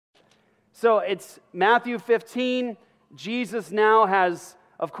So it's Matthew 15. Jesus now has,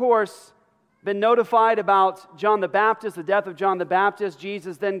 of course, been notified about John the Baptist, the death of John the Baptist.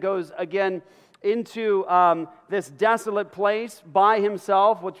 Jesus then goes again into this desolate place by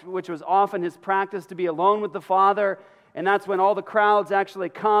himself, which was often his practice, to be alone with the Father. And that's when all the crowds actually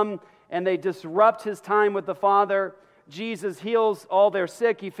come and they disrupt his time with the Father. Jesus heals all their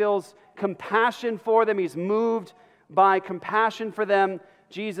sick. He feels compassion for them. He's moved by compassion for them.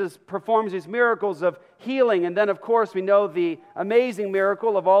 Jesus performs these miracles of healing. And then, of course, we know the amazing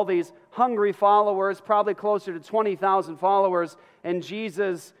miracle of all these hungry followers, probably closer to 20,000 followers. And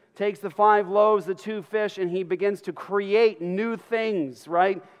Jesus takes the 5 loaves, the 2 fish, and he begins to create new things,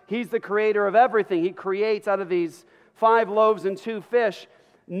 right? He's the creator of everything. He creates out of these 5 loaves and 2 fish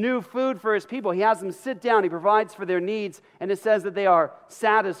new food for his people. He has them sit down. He provides for their needs. And it says that they are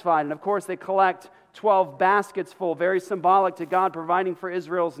satisfied. And, of course, they collect 12 baskets full, very symbolic to God providing for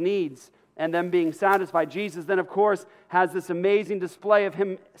Israel's needs and them being satisfied. Jesus then, of course, has this amazing display of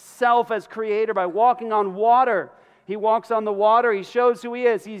himself as creator by walking on water. He walks on the water. He shows who he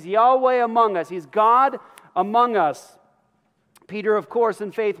is. He's Yahweh among us. He's God among us. Peter, of course,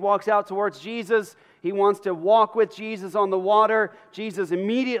 in faith walks out towards Jesus. He wants to walk with Jesus on the water. Jesus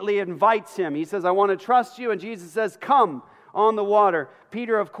immediately invites him. He says, I want to trust you. And Jesus says, come on the water.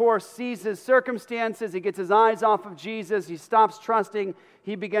 Peter, of course, sees his circumstances. He gets his eyes off of Jesus. He stops trusting.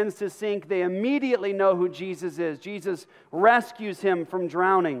 He begins to sink. They immediately know who Jesus is. Jesus rescues him from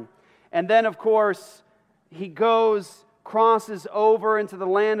drowning. And then, of course, he crosses over into the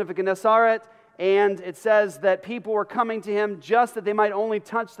land of Gennesaret, and it says that people were coming to him just that they might only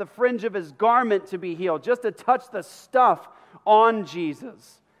touch the fringe of his garment to be healed, just to touch the stuff on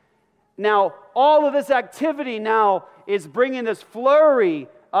Jesus. Now, all of this activity now is bringing this flurry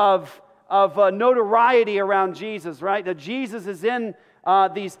of notoriety around Jesus, right? That Jesus is in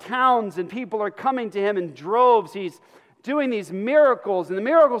these towns and people are coming to him in droves. He's doing these miracles, and the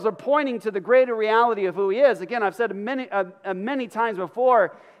miracles are pointing to the greater reality of who he is. Again, I've said many times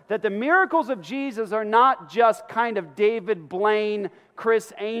before that the miracles of Jesus are not just kind of David Blaine,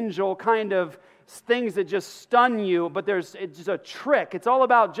 Chris Angel kind of things that just stun you, but it's just a trick. It's all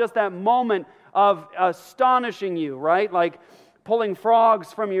about just that moment of astonishing you, right? Like pulling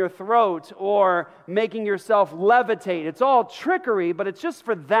frogs from your throat or making yourself levitate. It's all trickery, but it's just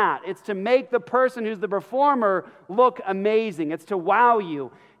for that. It's to make the person who's the performer look amazing. It's to wow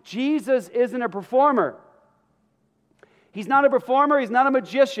you. Jesus isn't a performer. He's not a performer. He's not a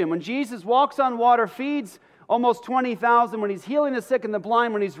magician. When Jesus walks on water, feeds almost 20,000, when he's healing the sick and the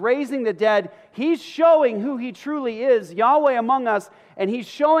blind, when he's raising the dead, he's showing who he truly is, Yahweh among us, and he's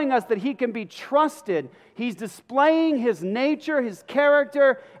showing us that he can be trusted. He's displaying his nature, his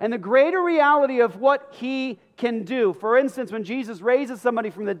character, and the greater reality of what he can do. For instance, when Jesus raises somebody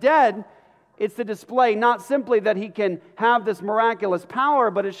from the dead, it's to display not simply that he can have this miraculous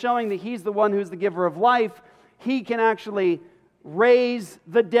power, but it's showing that he's the one who's the giver of life. He can actually raise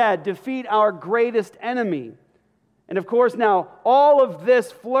the dead, defeat our greatest enemy. And of course now, all of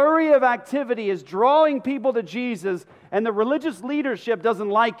this flurry of activity is drawing people to Jesus, and the religious leadership doesn't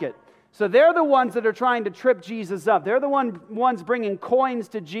like it. So they're the ones that are trying to trip Jesus up. They're the ones bringing coins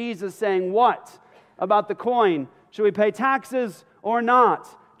to Jesus saying, what about the coin? Should we pay taxes or not?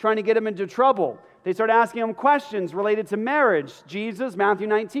 Trying to get him into trouble. They start asking him questions related to marriage. Jesus, Matthew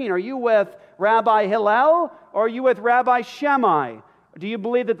 19, are you with Rabbi Hillel or are you with Rabbi Shammai? Do you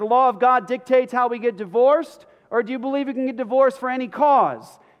believe that the law of God dictates how we get divorced? Or do you believe you can get divorced for any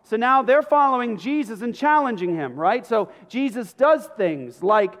cause? So now they're following Jesus and challenging him, right? So Jesus does things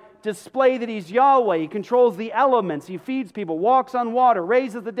like display that he's Yahweh. He controls the elements. He feeds people, walks on water,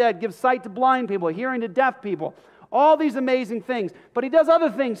 raises the dead, gives sight to blind people, hearing to deaf people. All these amazing things. But he does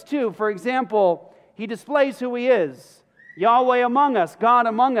other things too. For example, he displays who he is. Yahweh among us, God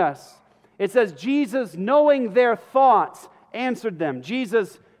among us. It says, Jesus, knowing their thoughts, answered them.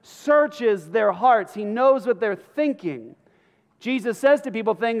 Jesus searches their hearts. He knows what they're thinking. Jesus says to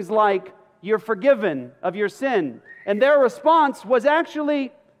people things like, you're forgiven of your sin. And their response was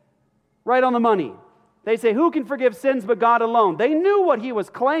actually right on the money. They say, who can forgive sins but God alone? They knew what he was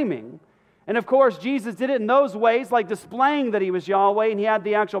claiming. And of course, Jesus did it in those ways, like displaying that he was Yahweh and he had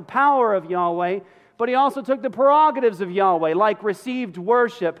the actual power of Yahweh. But he also took the prerogatives of Yahweh, like received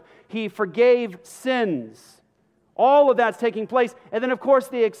worship. He forgave sins. All of that's taking place. And then, of course,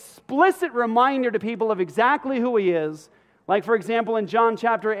 the explicit reminder to people of exactly who he is. Like, for example, in John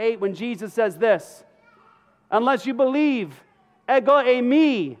chapter 8, when Jesus says this, unless you believe, ego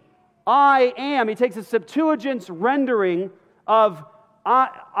eimi, I am. He takes a Septuagint's rendering of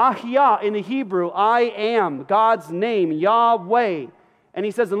Ahia in the Hebrew, I am, God's name, Yahweh. And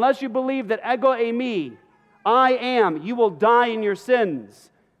he says, unless you believe that ego eimi, I am, you will die in your sins.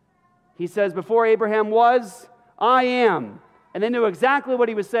 He says, before Abraham was, I am. And they knew exactly what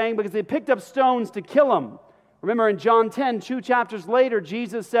he was saying because they picked up stones to kill him. Remember in John 10, 2 chapters later,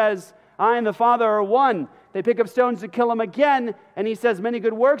 Jesus says, I and the Father are one. They pick up stones to kill him again, and he says, many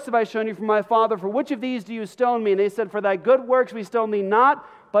good works have I shown you from my Father. For which of these do you stone me? And they said, for thy good works we stone thee not,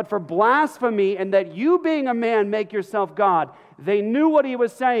 but for blasphemy, and that you being a man make yourself God. They knew what he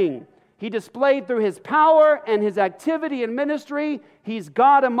was saying. He displayed through his power and his activity and ministry, he's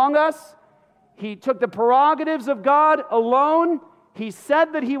God among us. He took the prerogatives of God alone. He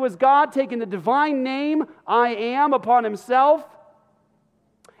said that he was God, taking the divine name, I am, upon himself.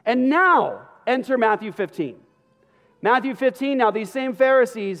 And now, enter Matthew 15. Matthew 15, now these same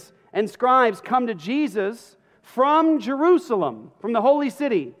Pharisees and scribes come to Jesus from Jerusalem, from the holy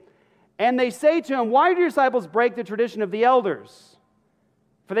city. And they say to him, why do your disciples break the tradition of the elders?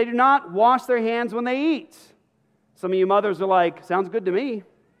 For they do not wash their hands when they eat. Some of you mothers are like, sounds good to me.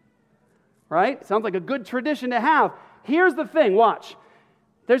 Right? Sounds like a good tradition to have. Here's the thing, watch.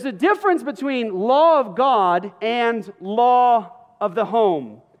 There's a difference between law of God and law of the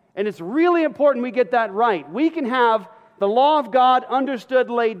home. And it's really important we get that right. We can have the law of God understood,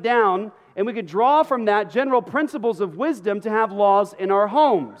 laid down, and we can draw from that general principles of wisdom to have laws in our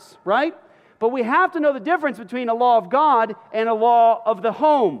homes, right? But we have to know the difference between a law of God and a law of the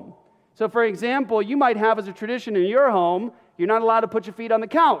home. So, for example, you might have as a tradition in your home, you're not allowed to put your feet on the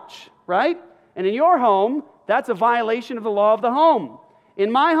couch, right? And in your home, that's a violation of the law of the home.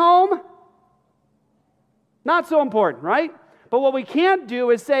 In my home, not so important, right? But what we can't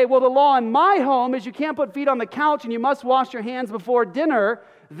do is say, well, the law in my home is you can't put feet on the couch and you must wash your hands before dinner.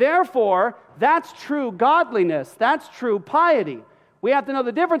 Therefore, that's true godliness. That's true piety. We have to know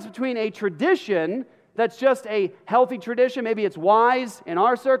the difference between a tradition that's just a healthy tradition. Maybe it's wise in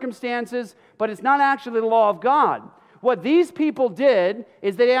our circumstances, but it's not actually the law of God. What these people did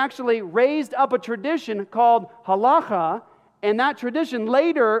is they actually raised up a tradition called halacha, and that tradition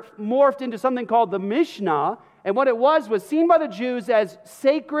later morphed into something called the Mishnah. And what it was seen by the Jews as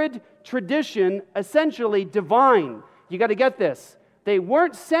sacred tradition, essentially divine. You got to get this. They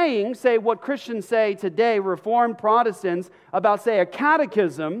weren't saying, say, what Christians say today, Reformed Protestants, about, say, a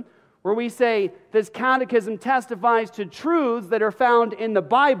catechism, where we say this catechism testifies to truths that are found in the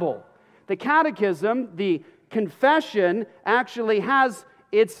Bible. The catechism, the confession, actually has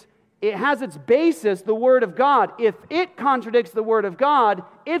its basis, the Word of God. If it contradicts the Word of God,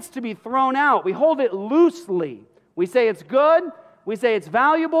 it's to be thrown out. We hold it loosely. We say it's good, we say it's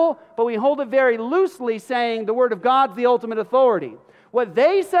valuable, but we hold it very loosely, saying the Word of God's the ultimate authority. What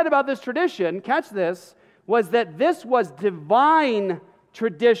they said about this tradition, catch this, was that this was divine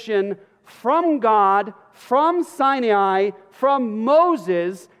tradition from God, from Sinai, from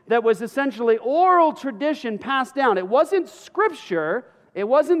Moses, that was essentially oral tradition passed down. It wasn't Scripture. It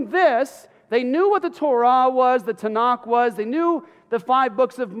wasn't this. They knew what the Torah was, the Tanakh was. They knew the 5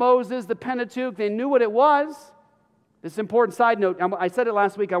 books of Moses, the Pentateuch. They knew what it was. This important side note, I said it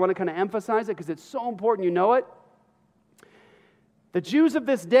last week. I want to kind of emphasize it because it's so important you know it. The Jews of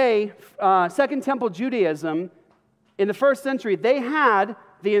this day, Second Temple Judaism, in the first century, they had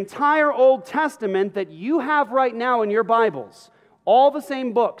the entire Old Testament that you have right now in your Bibles. All the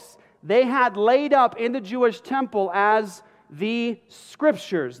same books. They had laid up in the Jewish temple as the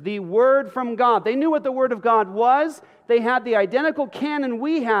Scriptures, the Word from God. They knew what the Word of God was. They had the identical canon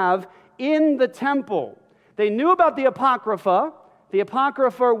we have in the temple. They knew about the Apocrypha. The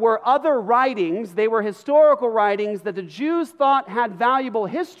Apocrypha were other writings. They were historical writings that the Jews thought had valuable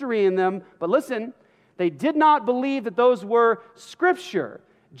history in them. But listen, they did not believe that those were Scripture.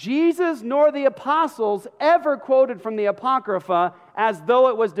 Jesus nor the apostles ever quoted from the Apocrypha as though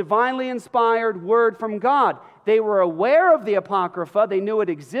it was divinely inspired word from God. They were aware of the Apocrypha. They knew it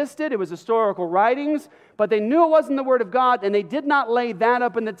existed. It was historical writings. But they knew it wasn't the Word of God, and they did not lay that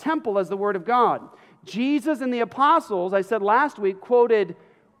up in the temple as the Word of God. Jesus and the apostles, I said last week, quoted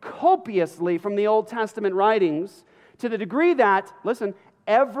copiously from the Old Testament writings to the degree that, listen,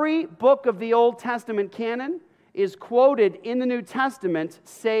 every book of the Old Testament canon is quoted in the New Testament,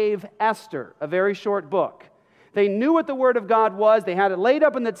 save Esther, a very short book. They knew what the Word of God was. They had it laid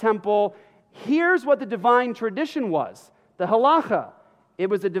up in the temple. Here's what the divine tradition was, the halacha. It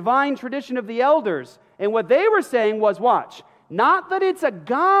was a divine tradition of the elders. And what they were saying was, watch, not that it's a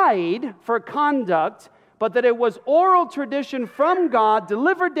guide for conduct, but that it was oral tradition from God,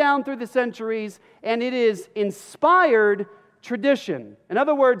 delivered down through the centuries, and it is inspired tradition. In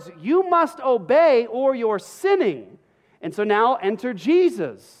other words, you must obey or you're sinning. And so now enter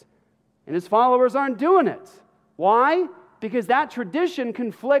Jesus. And his followers aren't doing it. Why? Because that tradition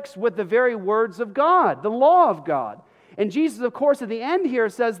conflicts with the very words of God, the law of God. And Jesus, of course, at the end here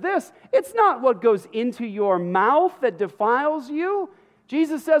says this, it's not what goes into your mouth that defiles you.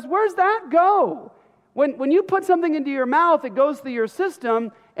 Jesus says, where's that go? When you put something into your mouth, it goes through your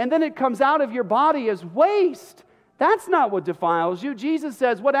system, and then it comes out of your body as waste. That's not what defiles you. Jesus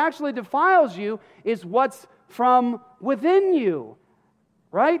says what actually defiles you is what's from within you,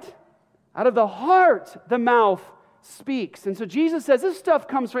 right? Out of the heart, the mouth speaks. And so Jesus says this stuff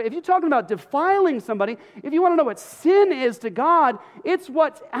comes from, if you're talking about defiling somebody, if you want to know what sin is to God, it's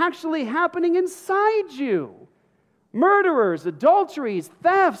what's actually happening inside you. Murderers, adulteries,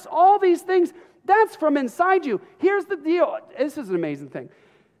 thefts, all these things, that's from inside you. Here's the deal. This is an amazing thing.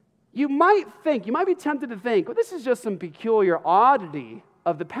 You might be tempted to think, well, this is just some peculiar oddity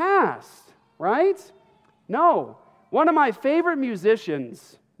of the past, right? No. One of my favorite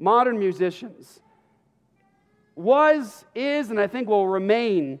musicians, modern musicians, is, and I think will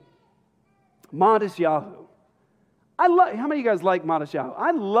remain, Matisyahu. How many of you guys like Matisyahu?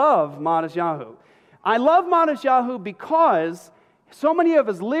 I love Matisyahu. I love Matisyahu because so many of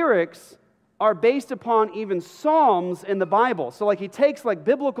his lyrics are based upon even Psalms in the Bible. So like he takes like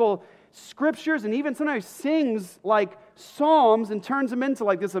biblical scriptures and even sometimes sings like Psalms and turns them into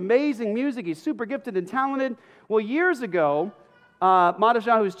like this amazing music. He's super gifted and talented. Well, years ago,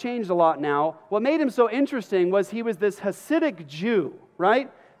 Matisyahu's changed a lot now. What made him so interesting was he was this Hasidic Jew,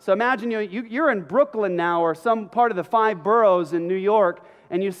 right? So imagine you're in Brooklyn now or some part of the 5 boroughs in New York,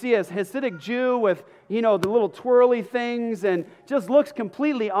 and you see a Hasidic Jew with, the little twirly things and just looks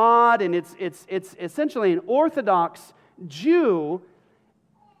completely odd, and it's essentially an Orthodox Jew.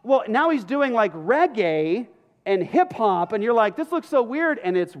 Well, now he's doing like reggae and hip-hop, and you're like, this looks so weird,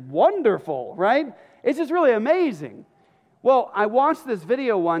 and it's wonderful, right? It's just really amazing. Well, I watched this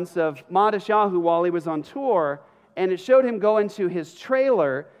video once of Matisyahu while he was on tour, and it showed him go into his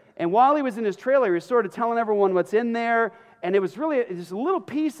trailer, and while he was in his trailer, he was sort of telling everyone what's in there, and it was really just a little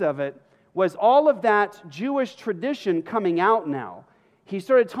piece of it was all of that Jewish tradition coming out now. He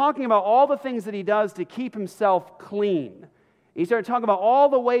started talking about all the things that he does to keep himself clean. He started talking about all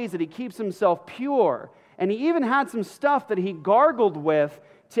the ways that he keeps himself pure, and he even had some stuff that he gargled with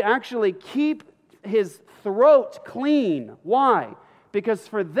to actually keep his throat clean. Why? Because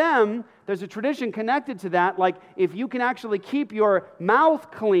for them, there's a tradition connected to that, like if you can actually keep your mouth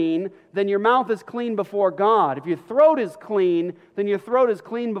clean, then your mouth is clean before God. If your throat is clean, then your throat is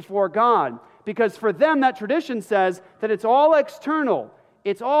clean before God. Because for them, that tradition says that it's all external.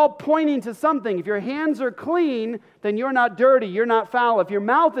 It's all pointing to something. If your hands are clean, then you're not dirty, you're not foul. If your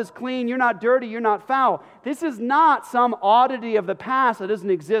mouth is clean, you're not dirty, you're not foul. This is not some oddity of the past that doesn't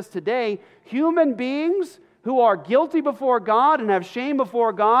exist today. Human beings who are guilty before God and have shame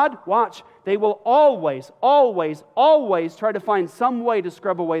before God, watch, they will always, always, always try to find some way to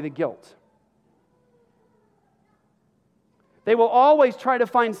scrub away the guilt. They will always try to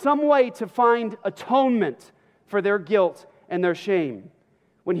find some way to find atonement for their guilt and their shame.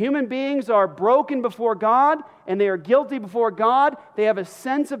 When human beings are broken before God and they are guilty before God, they have a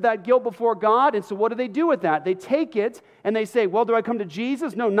sense of that guilt before God. And so what do they do with that? They take it and they say, well, do I come to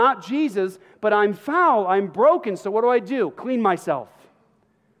Jesus? No, not Jesus, but I'm foul, I'm broken. So what do? Clean myself.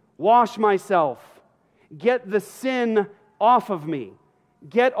 Wash myself. Get the sin off of me.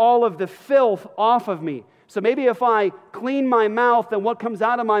 Get all of the filth off of me. So maybe if I clean my mouth, then what comes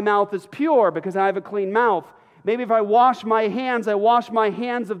out of my mouth is pure because I have a clean mouth. Maybe if I wash my hands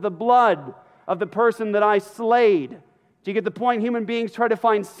of the blood of the person that I slayed. Do you get the point? Human beings try to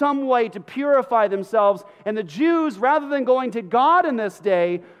find some way to purify themselves. And the Jews, rather than going to God in this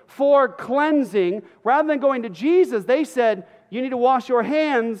day for cleansing, rather than going to Jesus, they said, you need to wash your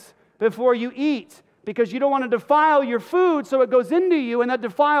hands before you eat because you don't want to defile your food so it goes into you, and that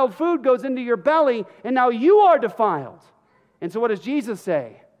defiled food goes into your belly, and now you are defiled. And so what does Jesus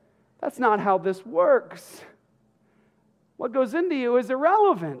say? That's not how this works. What goes into you is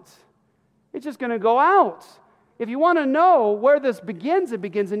irrelevant. It's just going to go out. If you want to know where this begins, it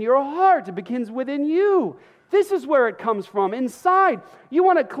begins in your heart. It begins within you. This is where it comes from, inside. You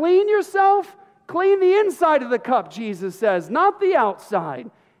want to clean yourself? Clean the inside of the cup, Jesus says, not the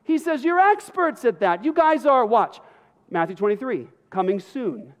outside. He says you're experts at that. You guys are, watch, Matthew 23, coming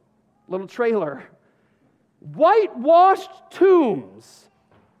soon. Little trailer. Whitewashed tombs,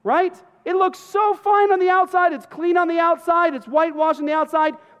 right? It looks so fine on the outside, it's clean on the outside, it's whitewashed on the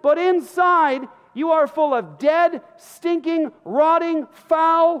outside, but inside you are full of dead, stinking, rotting,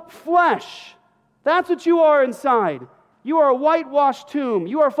 foul flesh. That's what you are inside. You are a whitewashed tomb.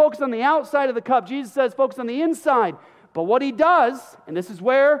 You are focused on the outside of the cup. Jesus says focus on the inside. But what he does, and this is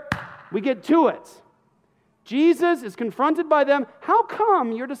where we get to it, Jesus is confronted by them. How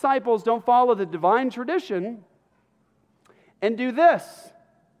come your disciples don't follow the divine tradition and do this?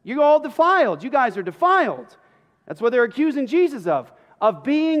 You're all defiled. You guys are defiled. That's what they're accusing Jesus of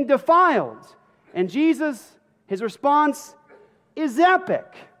being defiled. And Jesus, his response is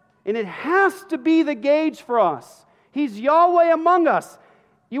epic. And it has to be the gauge for us. He's Yahweh among us.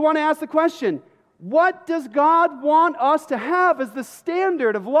 You want to ask the question, what does God want us to have as the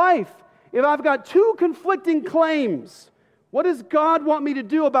standard of life? If I've got two conflicting claims, what does God want me to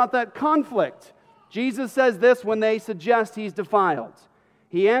do about that conflict? Jesus says this when they suggest he's defiled.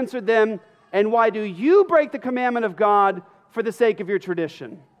 He answered them, and why do you break the commandment of God for the sake of your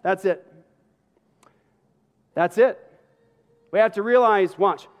tradition? That's it. That's it. We have to realize,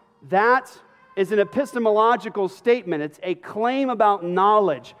 watch, that is an epistemological statement. It's a claim about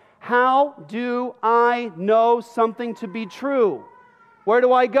knowledge. How do I know something to be true? Where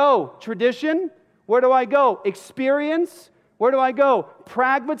do I go? Tradition? Where do I go? Experience? Where do I go?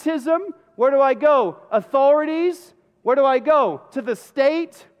 Pragmatism? Where do I go? Authorities? Where do I go? To the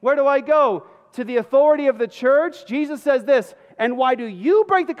state? Where do I go? To the authority of the church? Jesus says this, and why do you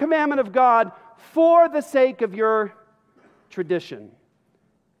break the commandment of God for the sake of your tradition?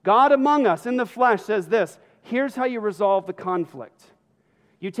 God among us in the flesh says this, here's how you resolve the conflict.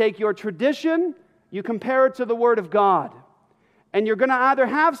 You take your tradition, you compare it to the Word of God. And you're going to either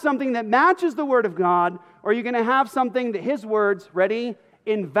have something that matches the Word of God, or you're going to have something that His words, ready,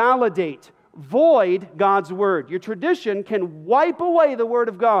 invalidate, void God's Word. Your tradition can wipe away the Word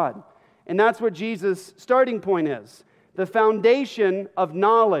of God. And that's what Jesus' starting point is. The foundation of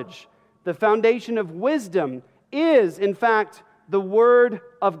knowledge, the foundation of wisdom is, in fact, the Word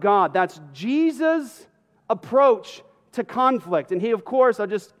of God. That's Jesus' approach to conflict. And he, of course, I'll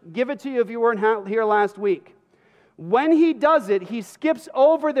just give it to you if you weren't here last week. When he does it, he skips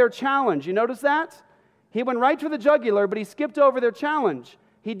over their challenge. You notice that? He went right for the jugular, but he skipped over their challenge.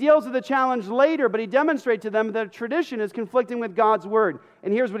 He deals with the challenge later, but he demonstrates to them that tradition is conflicting with God's Word.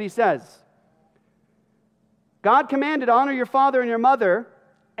 And here's what he says. God commanded, honor your father and your mother,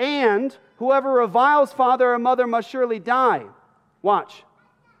 and whoever reviles father or mother must surely die. Watch.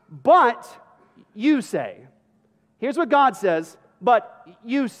 But you say. Here's what God says, but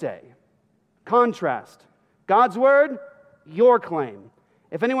you say. Contrast. God's Word, your claim.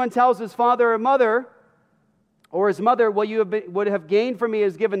 If anyone tells his father or mother, or his mother, what you would have gained from me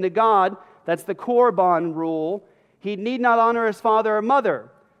is given to God, that's the Korban rule, he need not honor his father or mother.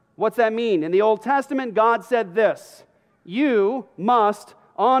 What's that mean? In the Old Testament, God said this, you must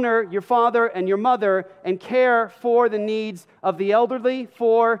honor your father and your mother and care for the needs of the elderly,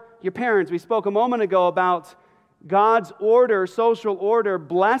 for your parents. We spoke a moment ago about God's order, social order,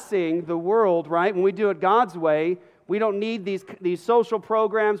 blessing the world, right? When we do it God's way, we don't need these social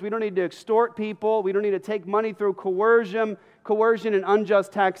programs. We don't need to extort people. We don't need to take money through coercion and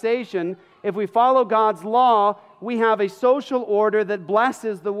unjust taxation. If we follow God's law, we have a social order that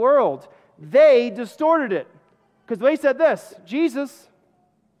blesses the world. They distorted it because they said this, Jesus,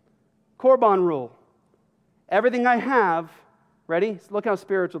 Korban rule. Everything I have, ready? Look how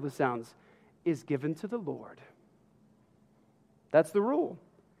spiritual this sounds, is given to the Lord. That's the rule.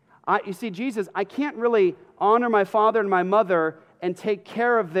 You see, Jesus, I can't really honor my father and my mother and take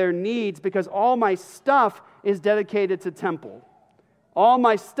care of their needs because all my stuff is dedicated to temple. All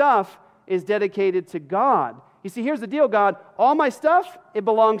my stuff is dedicated to God. You see, here's the deal, God. All my stuff, it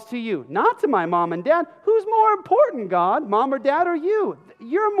belongs to you, not to my mom and dad. Who's more important, God? Mom or dad or you?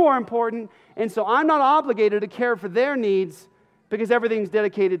 You're more important. And so I'm not obligated to care for their needs because everything's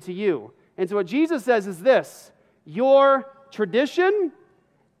dedicated to you. And so what Jesus says is this, your tradition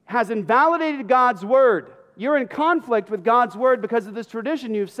has invalidated God's Word. You're in conflict with God's Word because of this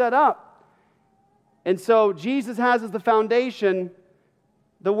tradition you've set up. And so Jesus has as the foundation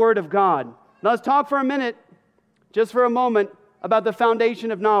the Word of God. Now let's talk for a minute, just for a moment, about the foundation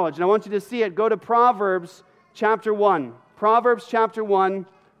of knowledge. And I want you to see it. Go to Proverbs chapter 1. Proverbs chapter 1.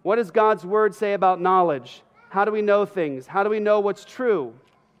 What does God's Word say about knowledge? How do we know things? How do we know what's true?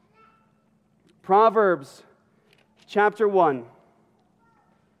 Proverbs chapter 1.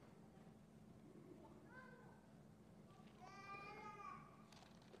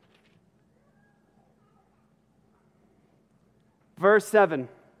 Verse 7.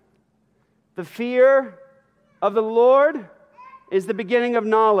 The fear of the Lord is the beginning of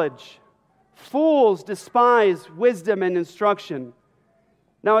knowledge. Fools despise wisdom and instruction.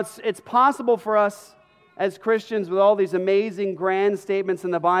 Now, it's possible for us as Christians with all these amazing grand statements in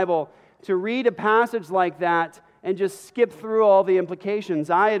the Bible to read a passage like that and just skip through all the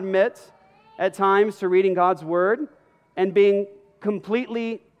implications. I admit at times to reading God's Word and being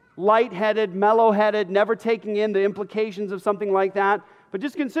completely lightheaded, mellow-headed, never taking in the implications of something like that. But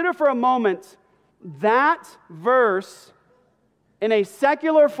just consider for a moment that verse in a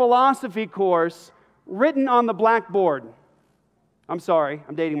secular philosophy course written on the blackboard. I'm sorry,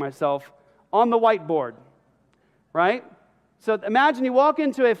 I'm dating myself. On the whiteboard, right? So imagine you walk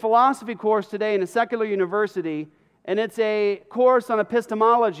into a philosophy course today in a secular university, and it's a course on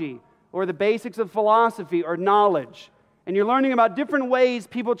epistemology or the basics of philosophy or knowledge. And you're learning about different ways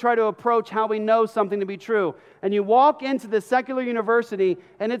people try to approach how we know something to be true. And you walk into the secular university,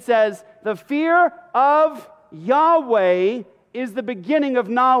 and it says, the fear of Yahweh is the beginning of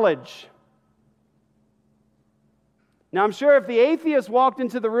knowledge. Now, I'm sure if the atheists walked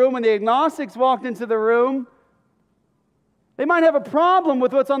into the room and the agnostics walked into the room, they might have a problem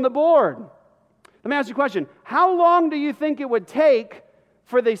with what's on the board. Let me ask you a question. How long do you think it would take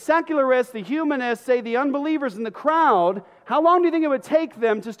for the secularists, the humanists, say the unbelievers in the crowd, how long do you think it would take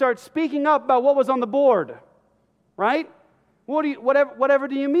them to start speaking up about what was on the board? Right? Whatever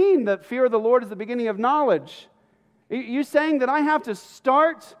do you mean that fear of the Lord is the beginning of knowledge? Are you saying that I have to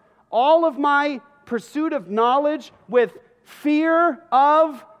start all of my pursuit of knowledge with fear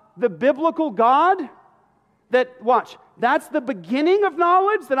of the biblical God? That's the beginning of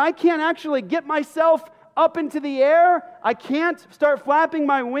knowledge? That I can't actually get myself up into the air? I can't start flapping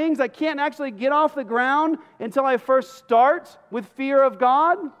my wings? I can't actually get off the ground until I first start with fear of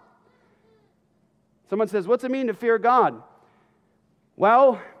God? Someone says, what's it mean to fear God?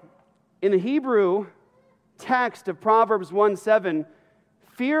 Well, in the Hebrew text of Proverbs 1:7,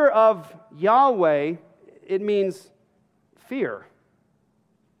 fear of Yahweh, it means fear.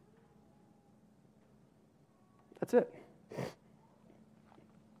 That's it.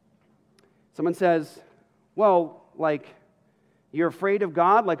 Someone says, well, like, you're afraid of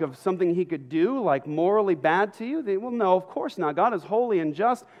God, like of something He could do, like morally bad to you? Well, no, of course not. God is holy and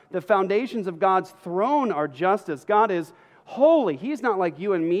just. The foundations of God's throne are justice. God is holy. He's not like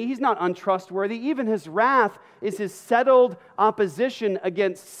you and me. He's not untrustworthy. Even His wrath is His settled opposition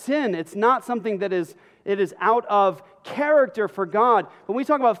against sin. It's not something that is out of character for God. When we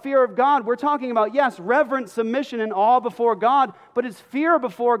talk about fear of God, we're talking about, yes, reverent submission and awe before God, but it's fear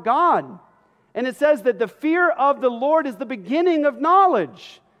before God. And it says that the fear of the Lord is the beginning of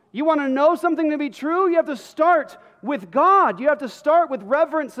knowledge. You want to know something to be true? You have to start with God. You have to start with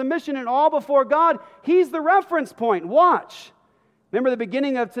reverent submission and awe before God. He's the reference point. Watch. Remember the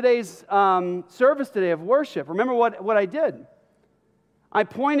beginning of today's service today of worship. Remember what I did? I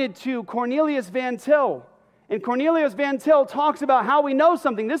pointed to Cornelius Van Til. And Cornelius Van Til talks about how we know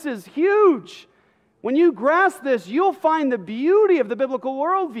something. This is huge. When you grasp this, you'll find the beauty of the biblical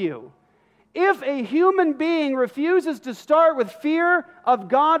worldview. If a human being refuses to start with fear of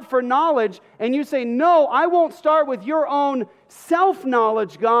God for knowledge, and you say, no, I won't start with your own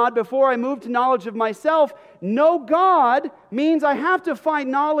self-knowledge, God, before I move to knowledge of myself, no God means I have to find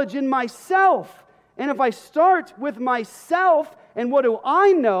knowledge in myself. And if I start with myself, and what do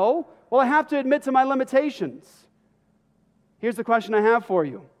I know? Well, I have to admit to my limitations. Here's the question I have for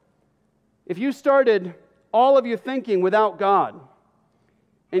you. If you started all of your thinking without God,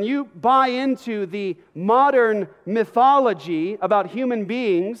 and you buy into the modern mythology about human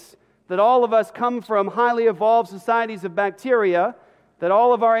beings, that all of us come from highly evolved societies of bacteria, that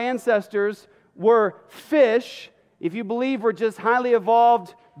all of our ancestors were fish, if you believe we're just highly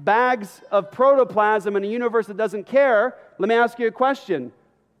evolved bags of protoplasm in a universe that doesn't care, let me ask you a question.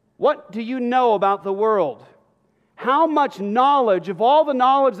 What do you know about the world? How much knowledge, of all the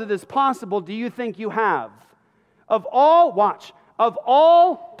knowledge that is possible, do you think you have? Of all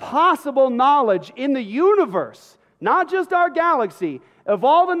possible knowledge in the universe, not just our galaxy, of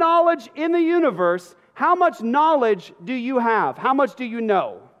all the knowledge in the universe, how much knowledge do you have? How much do you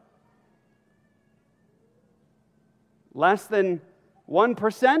know? Less than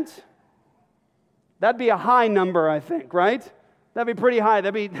 1%? That'd be a high number, I think, right? That'd be pretty high.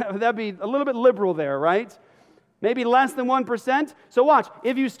 That'd be a little bit liberal there, right? Maybe less than 1%. So watch,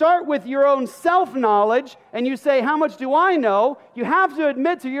 if you start with your own self-knowledge and you say, how much do I know? You have to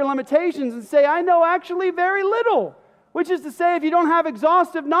admit to your limitations and say, I know actually very little. Which is to say, if you don't have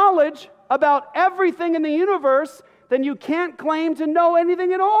exhaustive knowledge about everything in the universe, then you can't claim to know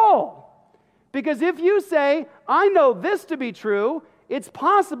anything at all. Because if you say, I know this to be true, it's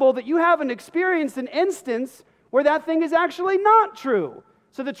possible that you haven't experienced an instance where that thing is actually not true.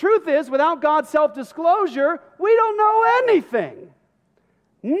 So the truth is, without God's self-disclosure, we don't know anything.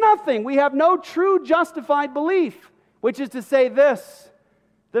 Nothing. We have no true justified belief, which is to say this: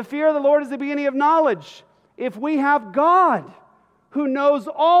 the fear of the Lord is the beginning of knowledge. If we have God who knows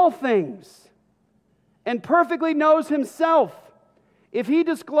all things and perfectly knows Himself, If He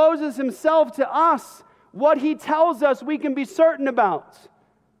discloses Himself to us, what He tells us we can be certain about.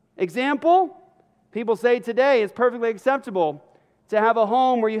 Example, people say today it's perfectly acceptable to have a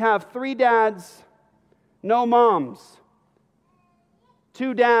home where you have 3 dads, no moms.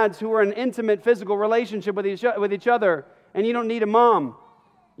 2 dads who are in an intimate physical relationship with each other, and you don't need a mom.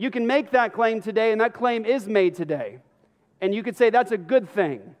 You can make that claim today, and that claim is made today. And you could say that's a good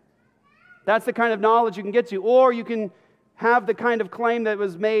thing. That's the kind of knowledge you can get to. Or you can have the kind of claim that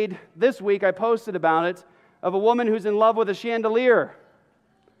was made this week, I posted about it, of a woman who's in love with a chandelier.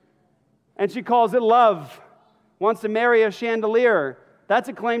 And she calls it love, wants to marry a chandelier. That's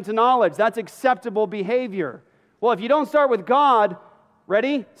a claim to knowledge. That's acceptable behavior. Well, if you don't start with God,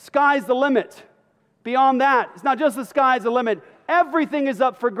 ready? Sky's the limit. Beyond that, it's not just the sky's the limit. Everything is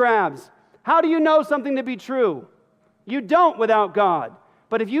up for grabs. How do you know something to be true? You don't without God.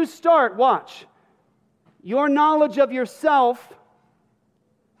 But if you start, watch, your knowledge of yourself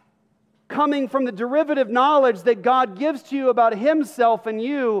coming from the derivative knowledge that God gives to you about Himself and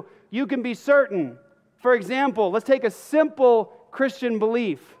you can be certain. For example, let's take a simple Christian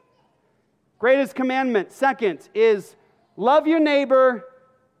belief. Greatest commandment, second, is love your neighbor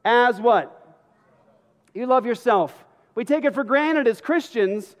as what? You love yourself. We take it for granted as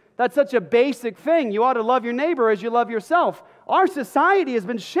Christians. That's such a basic thing. You ought to love your neighbor as you love yourself. Our society has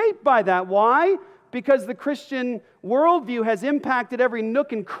been shaped by that. Why? Because the Christian worldview has impacted every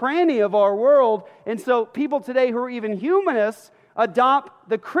nook and cranny of our world. And so people today who are even humanists adopt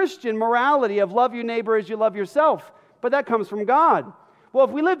the Christian morality of love your neighbor as you love yourself. But that comes from God. Well,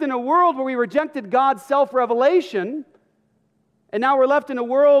 if we lived in a world where we rejected God's self-revelation, and now we're left in a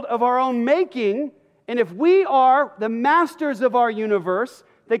world of our own making, and if we are the masters of our universe,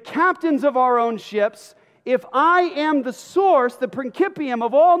 the captains of our own ships, if I am the source, the principium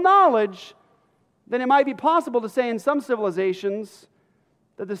of all knowledge, then it might be possible to say in some civilizations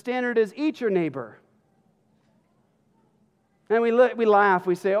that the standard is eat your neighbor. And we laugh,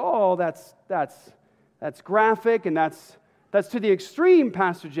 we say, oh, that's graphic, and that's to the extreme,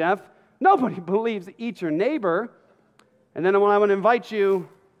 Pastor Jeff. Nobody believes eat your neighbor. And then I want to invite you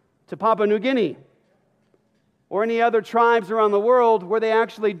to Papua New Guinea or any other tribes around the world where they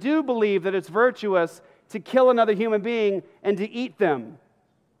actually do believe that it's virtuous to kill another human being and to eat them.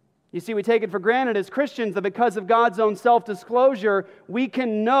 You see, we take it for granted as Christians that because of God's own self-disclosure, we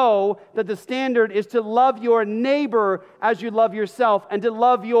can know that the standard is to love your neighbor as you love yourself, and to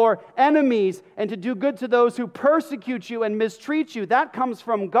love your enemies, and to do good to those who persecute you and mistreat you. That comes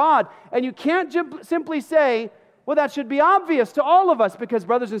from God. And you can't simply say, well, that should be obvious to all of us, because,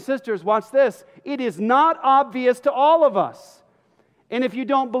 brothers and sisters, watch this. It is not obvious to all of us. And if you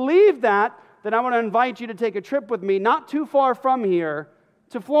don't believe that, then I want to invite you to take a trip with me, not too far from here,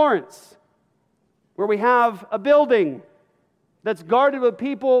 to Florence, where we have a building that's guarded by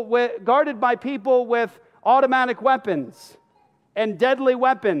people with automatic weapons and deadly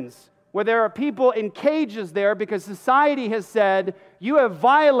weapons, where there are people in cages there because society has said, you have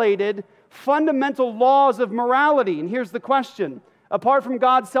violated fundamental laws of morality. And here's the question. Apart from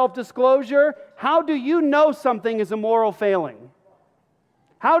God's self-disclosure, how do you know something is a moral failing?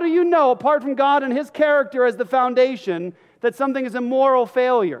 How do you know, apart from God and His character as the foundation, that something is a moral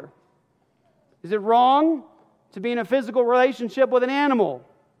failure? Is it wrong to be in a physical relationship with an animal?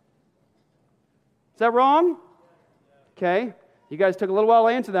 Is that wrong? Okay. You guys took a little while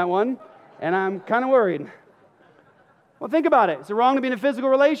to answer that one, and I'm kind of worried. Well, think about it. Is it wrong to be in a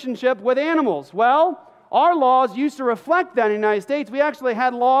physical relationship with animals? Well, our laws used to reflect that in the United States. We actually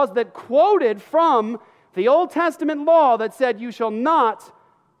had laws that quoted from the Old Testament law that said, you shall not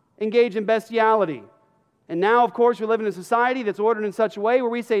engage in bestiality. And now, of course, we live in a society that's ordered in such a way where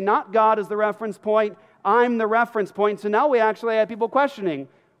we say not God is the reference point, I'm the reference point. So now we actually have people questioning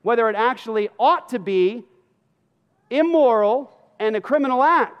whether it actually ought to be immoral and a criminal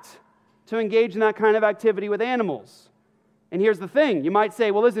act to engage in that kind of activity with animals. And here's the thing. You might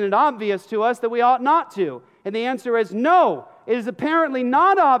say, well, isn't it obvious to us that we ought not to? And the answer is no. It is apparently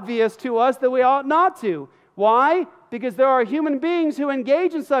not obvious to us that we ought not to. Why? Because there are human beings who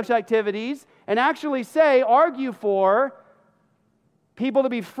engage in such activities and actually argue for people to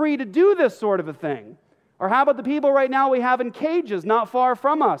be free to do this sort of a thing. Or how about the people right now we have in cages not far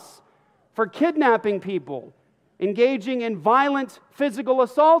from us for kidnapping people, engaging in violent physical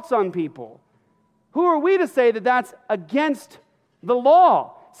assaults on people? Who are we to say that that's against the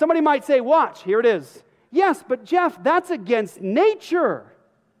law? Somebody might say, watch, here it is. Yes, but Jeff, that's against nature.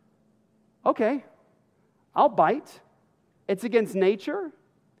 Okay, I'll bite. It's against nature.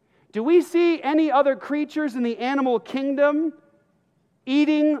 Do we see any other creatures in the animal kingdom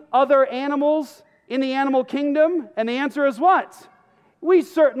eating other animals in the animal kingdom? And the answer is what? We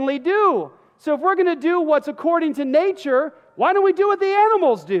certainly do. So if we're going to do what's according to nature, why don't we do what the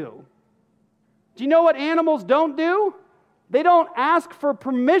animals do? Do you know what animals don't do? They don't ask for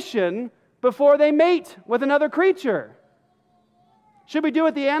permission before they mate with another creature. Should we do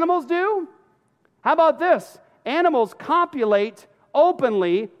what the animals do? How about this? Animals copulate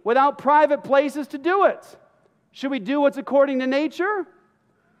openly without private places to do it. Should we do what's according to nature?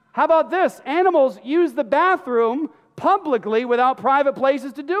 How about this? Animals use the bathroom publicly without private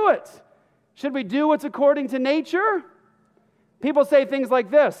places to do it. Should we do what's according to nature? People say things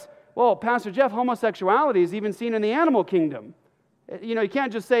like this. Well, Pastor Jeff, homosexuality is even seen in the animal kingdom. You know, you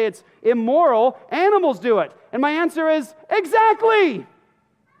can't just say it's immoral. Animals do it. And my answer is, exactly.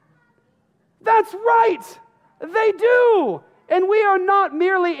 That's right. They do. And we are not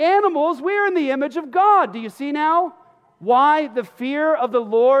merely animals. We are in the image of God. Do you see now why the fear of the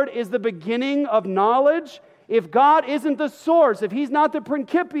Lord is the beginning of knowledge? If God isn't the source, if He's not the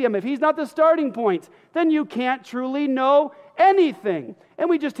principium, if He's not the starting point, then you can't truly know anything. And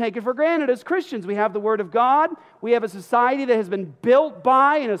we just take it for granted as Christians. We have the Word of God. We have a society that has been built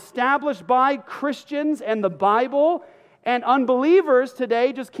by and established by Christians and the Bible. And unbelievers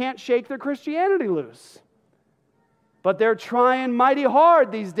today just can't shake their Christianity loose. But they're trying mighty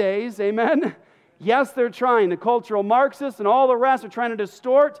hard these days, amen? Yes, they're trying. The cultural Marxists and all the rest are trying to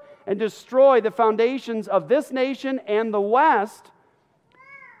distort and destroy the foundations of this nation and the West.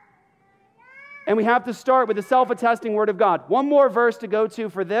 And we have to start with the self-attesting Word of God. One more verse to go to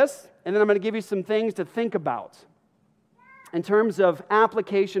for this, and then I'm going to give you some things to think about in terms of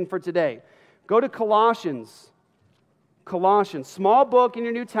application for today. Go to Colossians. Colossians, small book in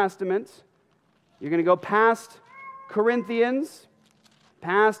your New Testament. You're going to go past Corinthians,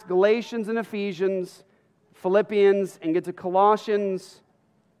 past Galatians and Ephesians, Philippians, and get to Colossians.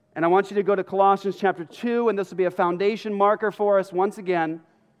 And I want you to go to Colossians chapter 2, and this will be a foundation marker for us once again.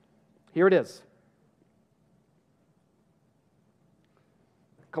 Here it is.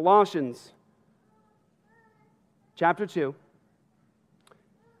 Colossians chapter 2,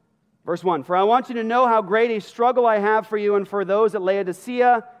 verse 1. For I want you to know how great a struggle I have for you and for those at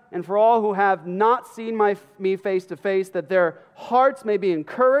Laodicea and for all who have not seen me face to face, that their hearts may be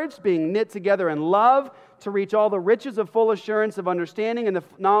encouraged, being knit together in love, to reach all the riches of full assurance of understanding and the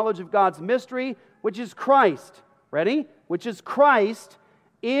knowledge of God's mystery, which is Christ. Ready? Which is Christ,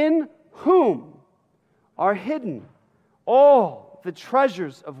 in whom are hidden all the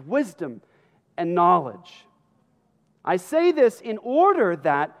treasures of wisdom and knowledge. I say this in order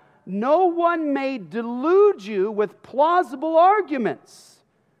that no one may delude you with plausible arguments.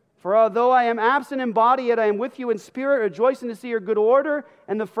 For although I am absent in body, yet I am with you in spirit, rejoicing to see your good order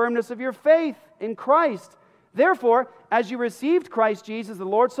and the firmness of your faith in Christ. Therefore, as you received Christ Jesus the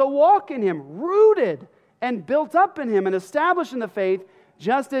Lord, so walk in Him, rooted and built up in Him and established in the faith,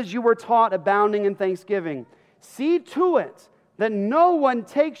 just as you were taught, abounding in thanksgiving. See to it that no one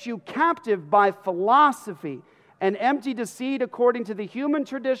takes you captive by philosophy and empty deceit according to the human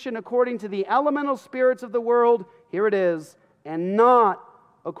tradition, according to the elemental spirits of the world, here it is, and not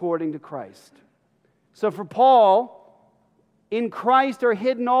according to Christ. So for Paul, in Christ are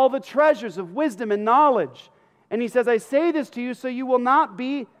hidden all the treasures of wisdom and knowledge. And he says, I say this to you so you will not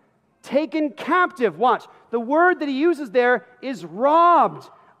be taken captive. Watch, the word that he uses there is robbed.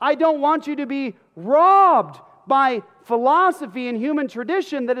 I don't want you to be robbed by philosophy and human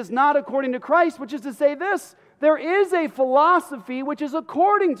tradition that is not according to Christ, which is to say this, there is a philosophy which is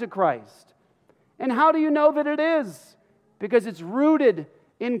according to Christ. And how do you know that it is? Because it's rooted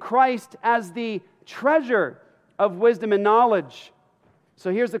in Christ as the treasure of wisdom and knowledge.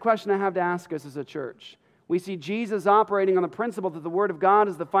 So here's the question I have to ask us as a church. We see Jesus operating on the principle that the Word of God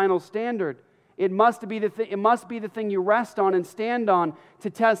is the final standard. It must be the thing you rest on and stand on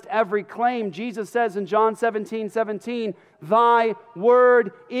to test every claim. Jesus says in John 17:17, Thy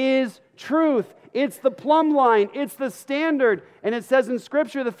word is truth. It's the plumb line. It's the standard. And it says in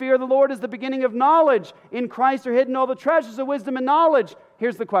Scripture, the fear of the Lord is the beginning of knowledge. In Christ are hidden all the treasures of wisdom and knowledge.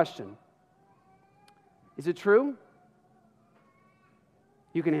 Here's the question. Is it true?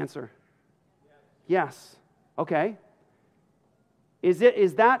 You can answer. Yes. Okay.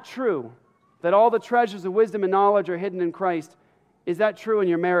 Is that true? That all the treasures of wisdom and knowledge are hidden in Christ. Is that true in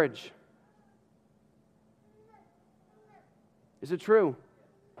your marriage? Is it true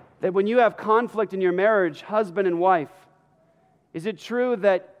that when you have conflict in your marriage, husband and wife, is it true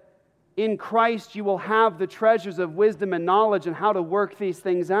that in Christ you will have the treasures of wisdom and knowledge and how to work these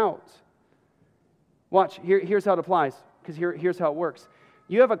things out? Watch, here's how it applies, because here's how it works.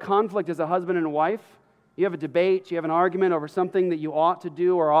 You have a conflict as a husband and a wife. You have a debate, you have an argument over something that you ought to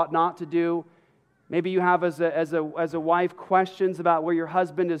do or ought not to do. Maybe you have, as a wife, questions about where your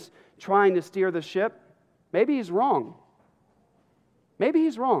husband is trying to steer the ship. Maybe he's wrong. Maybe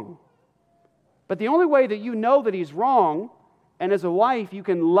he's wrong. But the only way that you know that he's wrong, and as a wife you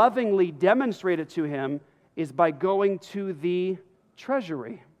can lovingly demonstrate it to him, is by going to the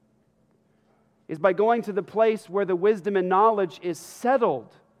treasury. Is by going to the place where the wisdom and knowledge is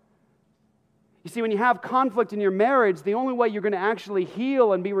settled. You see, when you have conflict in your marriage, the only way you're going to actually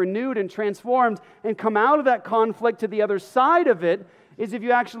heal and be renewed and transformed and come out of that conflict to the other side of it is if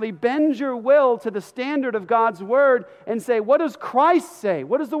you actually bend your will to the standard of God's Word and say, what does Christ say?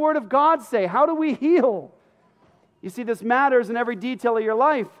 What does the Word of God say? How do we heal? You see, this matters in every detail of your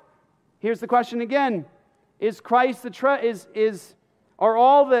life. Here's the question again. Is Christ are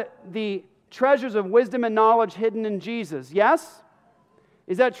all the treasures of wisdom and knowledge hidden in Jesus? Yes?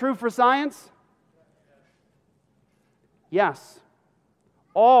 Is that true for science? Yes.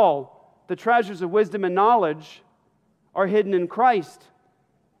 All the treasures of wisdom and knowledge are hidden in Christ.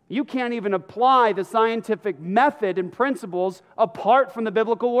 You can't even apply the scientific method and principles apart from the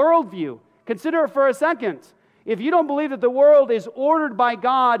biblical worldview. Consider it for a second. If you don't believe that the world is ordered by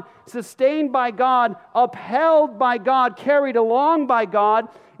God, sustained by God, upheld by God, carried along by God,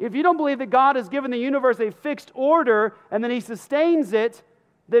 if you don't believe that God has given the universe a fixed order and then He sustains it,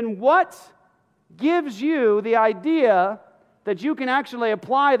 then what gives you the idea that you can actually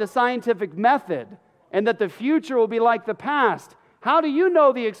apply the scientific method and that the future will be like the past? How do you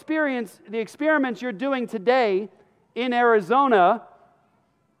know the experiments you're doing today in Arizona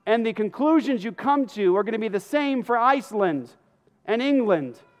and the conclusions you come to are going to be the same for Iceland and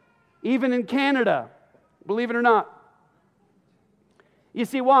England, even in Canada, believe it or not? You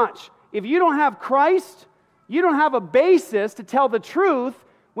see, watch. If you don't have Christ, you don't have a basis to tell the truth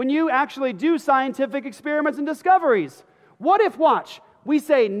when you actually do scientific experiments and discoveries. What if, watch, we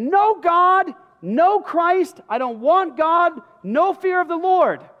say, no God, no Christ, I don't want God, no fear of the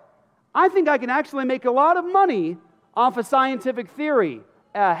Lord. I think I can actually make a lot of money off of scientific theory,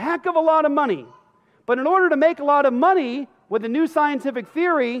 a heck of a lot of money. But in order to make a lot of money with a new scientific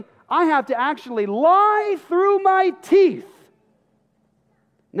theory, I have to actually lie through my teeth.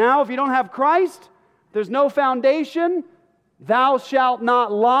 Now, if you don't have Christ, there's no foundation. Thou shalt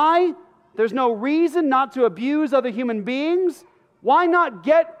not lie. There's no reason not to abuse other human beings. Why not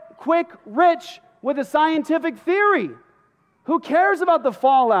get quick rich with a scientific theory? Who cares about the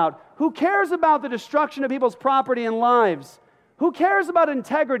fallout? Who cares about the destruction of people's property and lives? Who cares about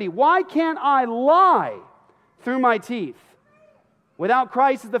integrity? Why can't I lie through my teeth? Without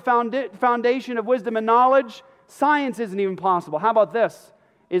Christ as the foundation of wisdom and knowledge, science isn't even possible. How about this?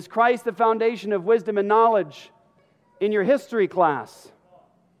 Is Christ the foundation of wisdom and knowledge in your history class?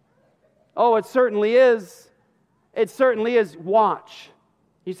 Oh, it certainly is. It certainly is. Watch.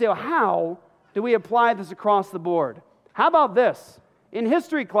 You say, well, how do we apply this across the board? How about this? In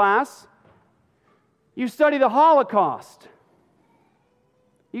history class, you study the Holocaust.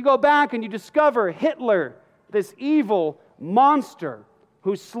 You go back and you discover Hitler, this evil monster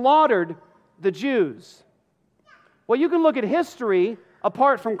who slaughtered the Jews. Well, you can look at history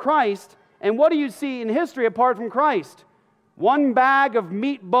apart from Christ, and what do you see in history apart from Christ? One bag of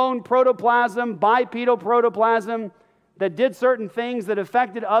meat bone protoplasm, bipedal protoplasm, that did certain things that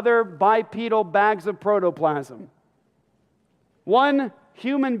affected other bipedal bags of protoplasm. One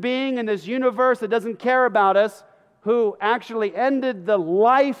human being in this universe that doesn't care about us, who actually ended the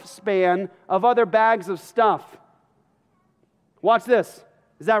lifespan of other bags of stuff. Watch this.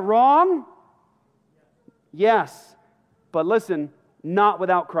 Is that wrong? Yes. But listen, not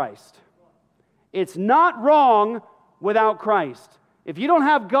without Christ. It's not wrong without Christ. If you don't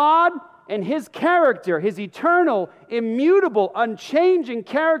have God and His character, His eternal, immutable, unchanging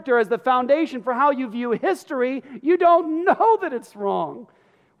character as the foundation for how you view history, you don't know that it's wrong.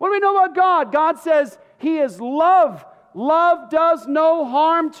 What do we know about God? God says He is love. Love does no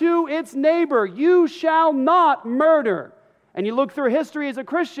harm to its neighbor. You shall not murder. And you look through history as a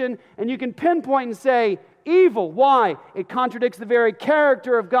Christian and you can pinpoint and say, evil. Why? It contradicts the very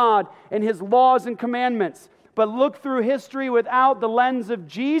character of God and His laws and commandments. But look through history without the lens of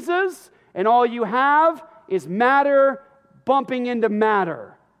Jesus, and all you have is matter bumping into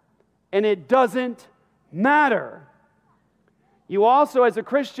matter. And it doesn't matter. You also, as a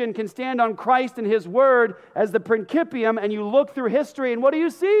Christian, can stand on Christ and His Word as the principium, and you look through history, and what do you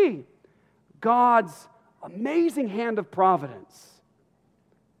see? God's amazing hand of providence.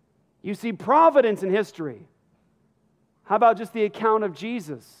 You see providence in history. How about just the account of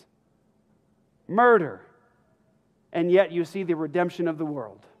Jesus? Murder. And yet you see the redemption of the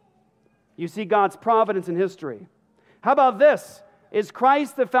world. You see God's providence in history. How about this? Is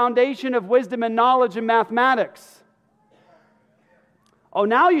Christ the foundation of wisdom and knowledge in mathematics? Oh,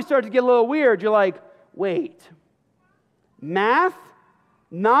 now you start to get a little weird. You're like, wait, math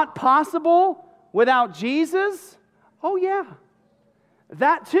not possible without Jesus? Oh, yeah,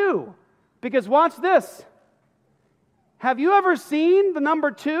 that too. Because watch this. Have you ever seen the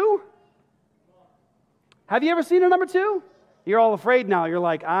number 2? Have you ever seen a number 2? You're all afraid now. You're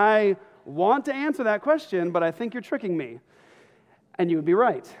like, I want to answer that question, but I think you're tricking me. And you would be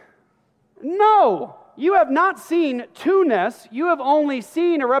right. No, you have not seen 2-ness. You have only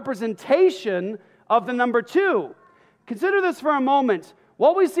seen a representation of the number 2. Consider this for a moment.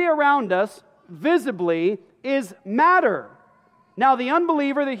 What we see around us visibly is matter. Now, the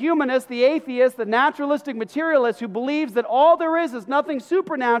unbeliever, the humanist, the atheist, the naturalistic materialist who believes that all there is nothing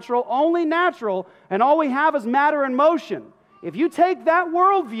supernatural, only natural, and all we have is matter and motion. If you take that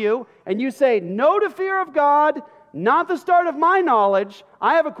worldview and you say, no to fear of God, not the start of my knowledge,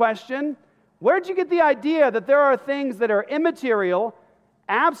 I have a question. Where'd you get the idea that there are things that are immaterial,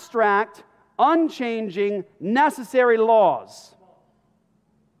 abstract, unchanging, necessary laws?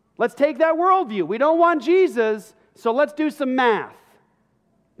 Let's take that worldview. We don't want Jesus, so let's do some math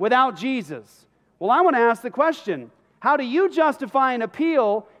without Jesus. Well, I want to ask the question, how do you justify an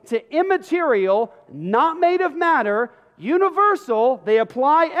appeal to immaterial, not made of matter, universal, they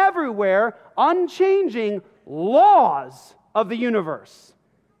apply everywhere, unchanging laws of the universe?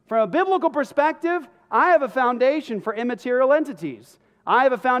 From a biblical perspective, I have a foundation for immaterial entities. I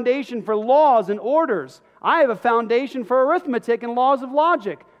have a foundation for laws and orders. I have a foundation for arithmetic and laws of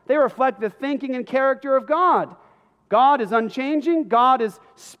logic. They reflect the thinking and character of God. God is unchanging. God is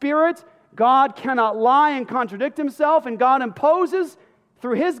spirit. God cannot lie and contradict himself. And God imposes,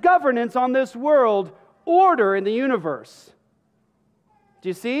 through his governance on this world, order in the universe. Do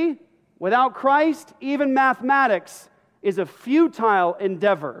you see? Without Christ, even mathematics is a futile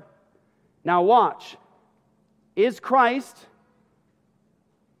endeavor. Now watch. Is Christ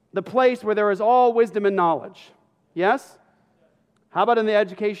the place where there is all wisdom and knowledge? Yes? How about in the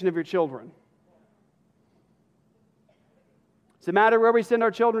education of your children? Does it matter where we send our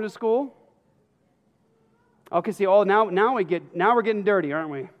children to school? Okay, see, now we're getting dirty, aren't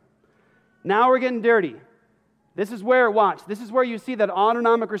we? Now we're getting dirty. This is where you see that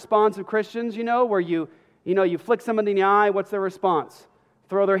autonomic response of Christians, where you flick somebody in the eye, what's their response?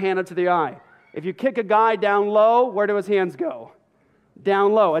 Throw their hand up to the eye. If you kick a guy down low, where do his hands go?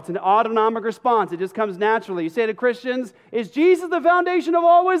 Down low. It's an autonomic response. It just comes naturally. You say to Christians, is Jesus the foundation of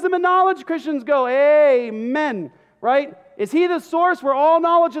all wisdom and knowledge? Christians go, amen, right? Is he the source where all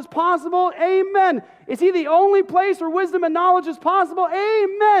knowledge is possible? Amen. Is he the only place where wisdom and knowledge is possible?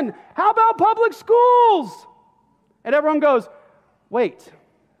 Amen. How about public schools? And everyone goes, wait.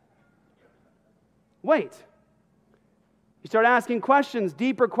 You start asking questions,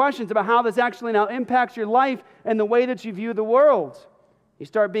 deeper questions about how this actually now impacts your life and the way that you view the world. You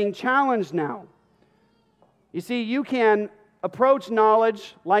start being challenged now. You see, you can approach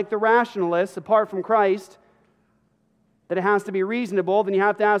knowledge like the rationalists apart from Christ, that it has to be reasonable. Then you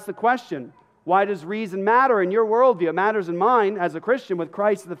have to ask the question, why does reason matter in your worldview? It matters in mine as a Christian with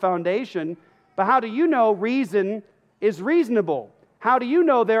Christ as the foundation. But how do you know reason is reasonable? How do you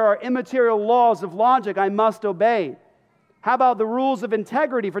know there are immaterial laws of logic I must obey? How about the rules of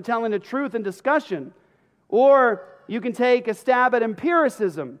integrity for telling the truth in discussion? Or you can take a stab at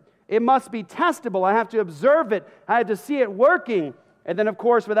empiricism. It must be testable. I have to observe it. I have to see it working. And then, of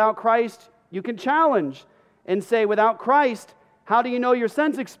course, without Christ, you can challenge and say, without Christ, how do you know your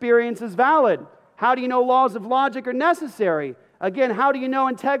sense experience is valid? How do you know laws of logic are necessary? Again, how do you know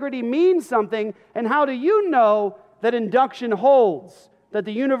integrity means something? And how do you know that induction holds, that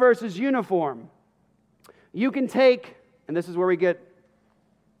the universe is uniform? You can take, and this is where we get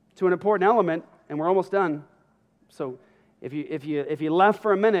to an important element, and we're almost done. So if you left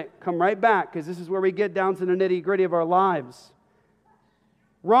for a minute, come right back, because this is where we get down to the nitty-gritty of our lives.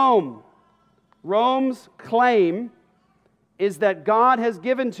 Rome's claim is that God has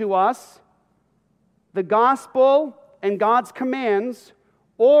given to us the gospel and God's commands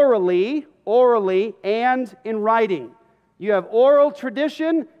orally, and in writing. You have oral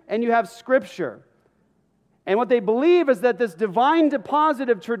tradition and you have scripture. And what they believe is that this divine deposit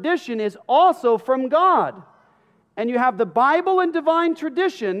of tradition is also from God. And you have the Bible and divine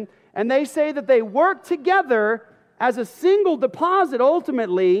tradition, and they say that they work together as a single deposit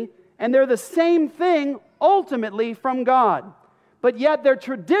ultimately, and they're the same thing ultimately from God. But yet their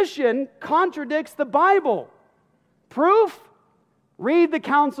tradition contradicts the Bible. Proof? Read the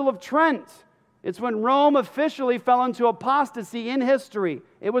Council of Trent. It's when Rome officially fell into apostasy in history.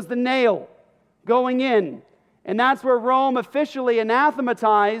 It was the nail going in. And that's where Rome officially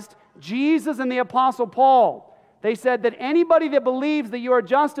anathematized Jesus and the Apostle Paul. They said that anybody that believes that you are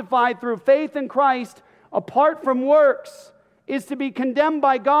justified through faith in Christ apart from works is to be condemned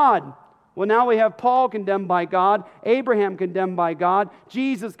by God. Well, now we have Paul condemned by God, Abraham condemned by God,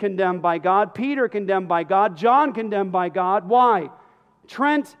 Jesus condemned by God, Peter condemned by God, John condemned by God. Why?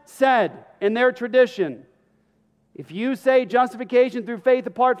 Trent said in their tradition, if you say justification through faith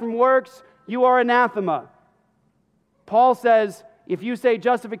apart from works, you are anathema. Paul says, if you say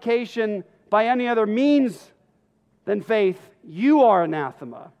justification by any other means than faith, you are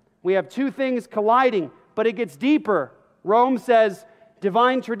anathema. We have two things colliding, but it gets deeper. Rome says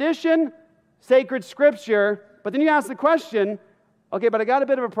divine tradition, sacred scripture, but then you ask the question, okay, but I got a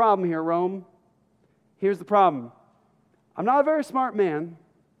bit of a problem here, Rome. Here's the problem. I'm not a very smart man,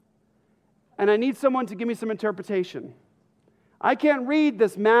 and I need someone to give me some interpretation. I can't read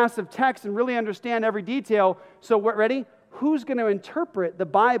this massive text and really understand every detail, so ready? Who's going to interpret the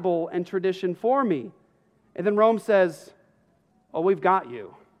Bible and tradition for me? And then Rome says, oh, we've got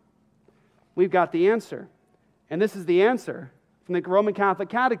you. We've got the answer. And this is the answer from the Roman Catholic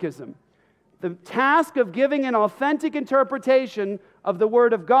Catechism. The task of giving an authentic interpretation of the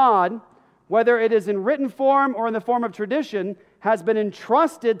Word of God, whether it is in written form or in the form of tradition, has been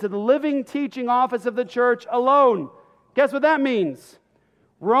entrusted to the living teaching office of the Church alone. Guess what that means?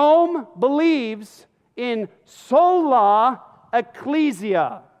 Rome believes in sola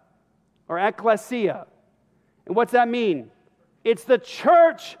ecclesia, or ecclesia. And what's that mean? It's the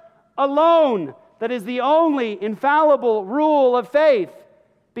church alone that is the only infallible rule of faith.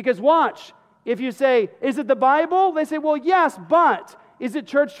 Because watch, if you say, is it the Bible? They say, well, yes, but. Is it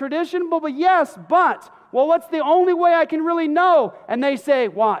church tradition? Well, yes, but. Well, what's the only way I can really know? And they say,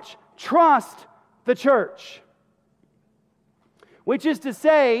 watch, trust the church. Which is to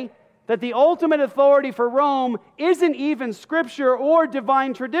say that the ultimate authority for Rome isn't even Scripture or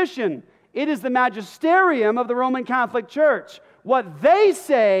divine tradition. It is the magisterium of the Roman Catholic Church. What they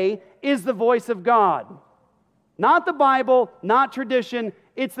say is the voice of God. Not the Bible, not tradition,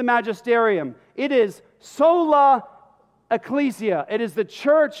 it's the magisterium. It is sola ecclesia. It is the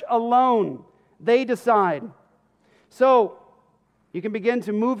church alone. They decide. So, you can begin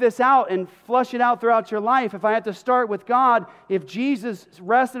to move this out and flush it out throughout your life. If I had to start with God, if Jesus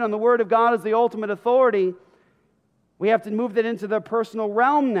rested on the Word of God as the ultimate authority, we have to move that into the personal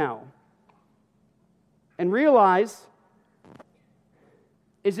realm now. And realize,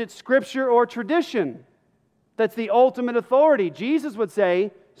 is it Scripture or tradition that's the ultimate authority? Jesus would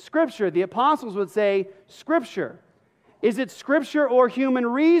say Scripture. The apostles would say Scripture. Is it Scripture or human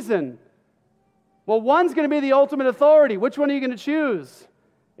reason? Well, one's going to be the ultimate authority. Which one are you going to choose?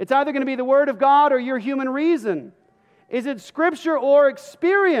 It's either going to be the Word of God or your human reason. Is it Scripture or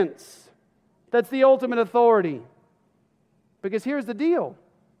experience that's the ultimate authority? Because here's the deal.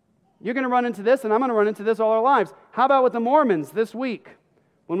 You're going to run into this, and I'm going to run into this all our lives. How about with the Mormons this week?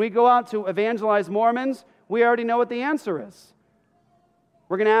 When we go out to evangelize Mormons, we already know what the answer is.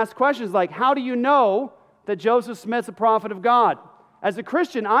 We're going to ask questions like, how do you know that Joseph Smith's a prophet of God? As a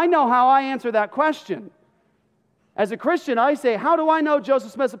Christian, I know how I answer that question. As a Christian, I say, how do I know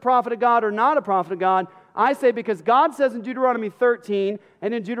Joseph Smith's a prophet of God or not a prophet of God? I say, because God says in Deuteronomy 13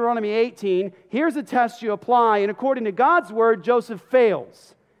 and in Deuteronomy 18, here's a test you apply, and according to God's word, Joseph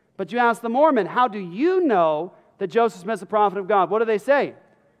fails. But you ask the Mormon, how do you know that Joseph Smith's a prophet of God? What do they say?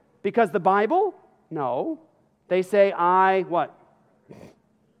 Because the Bible? No. They say, what?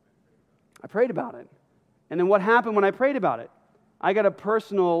 I prayed about it. And then what happened when I prayed about it? I got a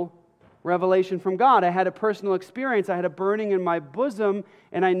personal revelation from God. I had a personal experience. I had a burning in my bosom,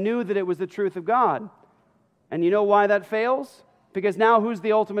 and I knew that it was the truth of God. And you know why that fails? Because now who's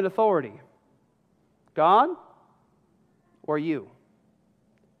the ultimate authority? God or you?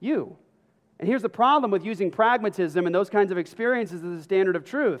 You. And here's the problem with using pragmatism and those kinds of experiences as a standard of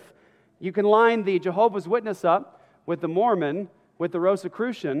truth. You can line the Jehovah's Witness up with the Mormon, with the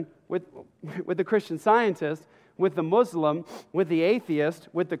Rosicrucian, with the Christian Scientist, with the Muslim, with the atheist,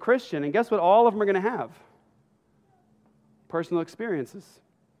 with the Christian, and guess what all of them are going to have? Personal experiences.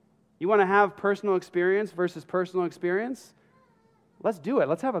 You want to have personal experience versus personal experience? Let's do it.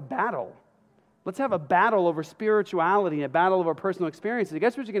 Let's have a battle. Let's have a battle over spirituality, a battle over personal experiences. And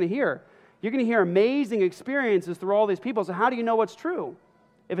guess what you're going to hear? You're going to hear amazing experiences through all these people. So how do you know what's true?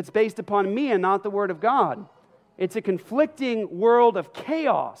 If it's based upon me and not the Word of God. It's a conflicting world of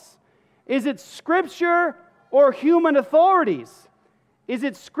chaos. Is it Scripture or human authorities? Is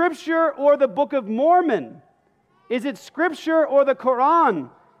it Scripture or the Book of Mormon? Is it Scripture or the Quran?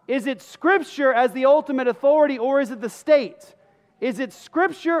 Is it Scripture as the ultimate authority or is it the state? Is it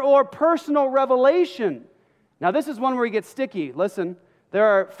Scripture or personal revelation? Now, this is one where he gets sticky. Listen, there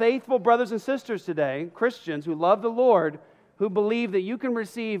are faithful brothers and sisters today, Christians who love the Lord, who believe that you can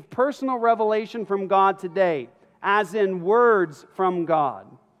receive personal revelation from God today, as in words from God.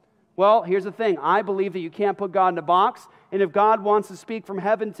 Well, here's the thing. I believe that you can't put God in a box, and if God wants to speak from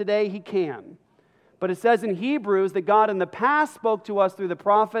heaven today, He can. But it says in Hebrews that God in the past spoke to us through the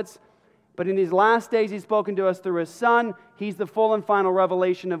prophets, but in these last days He's spoken to us through His Son. He's the full and final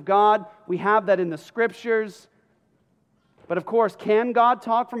revelation of God. We have that in the Scriptures. But of course, can God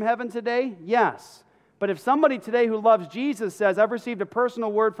talk from heaven today? Yes. But if somebody today who loves Jesus says, I've received a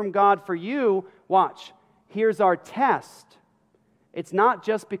personal word from God for you, watch, here's our test. It's not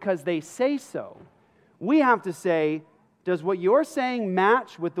just because they say so. We have to say, does what you're saying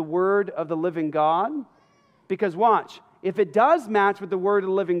match with the word of the living God? Because watch, if it does match with the word of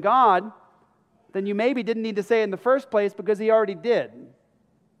the living God, then you maybe didn't need to say it in the first place because He already did.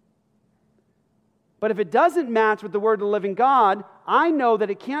 But if it doesn't match with the word of the living God, I know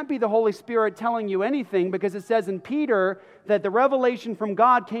that it can't be the Holy Spirit telling you anything, because it says in Peter that the revelation from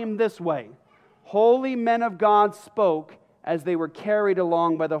God came this way. Holy men of God spoke as they were carried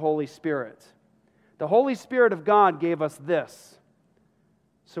along by the Holy Spirit. The Holy Spirit of God gave us this.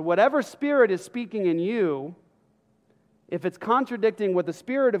 So whatever Spirit is speaking in you, if it's contradicting what the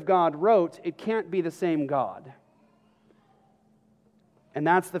Spirit of God wrote, it can't be the same God. And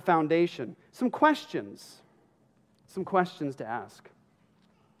that's the foundation. Some questions to ask.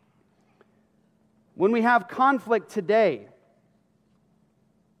 When we have conflict today,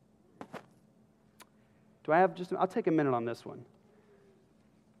 I'll take a minute on this one.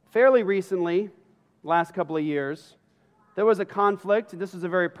 Fairly recently, last couple of years, there was a conflict, this is a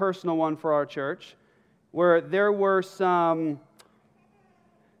very personal one for our church, where there were some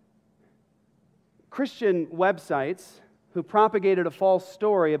Christian websites who propagated a false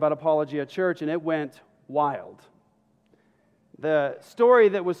story about Apologia Church, and it went wild. The story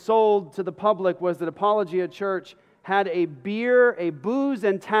that was sold to the public was that Apologia Church had a booze,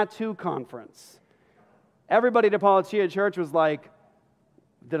 and tattoo conference. Everybody at Apologia Church was like,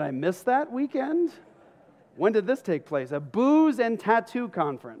 did I miss that weekend? When did this take place? A booze and tattoo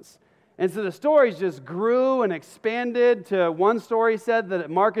conference. And so the stories just grew and expanded to, one story said that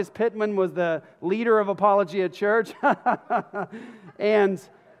Marcus Pittman was the leader of Apologia Church. And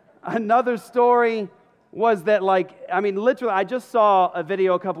another story was that, literally, I just saw a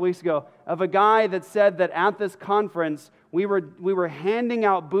video a couple weeks ago of a guy that said that at this conference, we were handing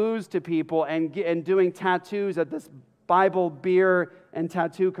out booze to people and doing tattoos at this Bible, beer, and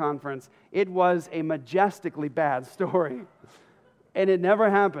tattoo conference. It was a majestically bad story. And it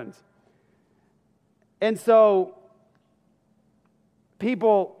never happened. And so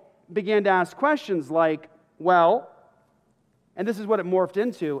people began to ask questions like, well, and this is what it morphed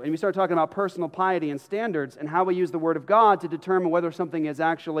into, and we started talking about personal piety and standards and how we use the Word of God to determine whether something is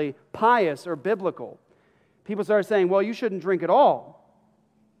actually pious or biblical. People started saying, well, you shouldn't drink at all.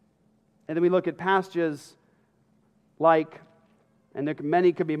 And then we look at passages like, and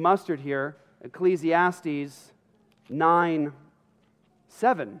many could be mustered here, Ecclesiastes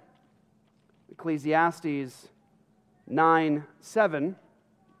 9:7. Ecclesiastes 9:7.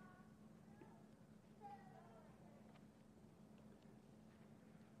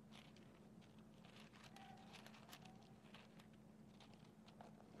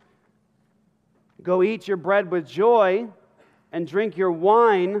 Go eat your bread with joy and drink your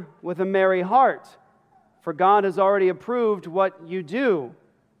wine with a merry heart, for God has already approved what you do.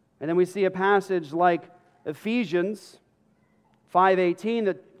 And then we see a passage like Ephesians 5:18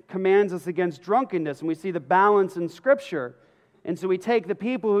 that commands us against drunkenness, and we see the balance in Scripture. And so we take the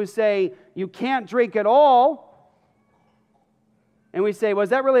people who say, you can't drink at all, and we say, well, is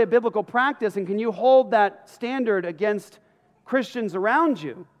that really a biblical practice, and can you hold that standard against Christians around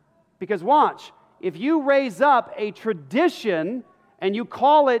you? Because watch, if you raise up a tradition and you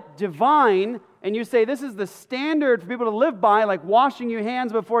call it divine, and you say this is the standard for people to live by, like washing your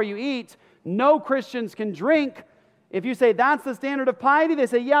hands before you eat, no Christians can drink. If you say that's the standard of piety, they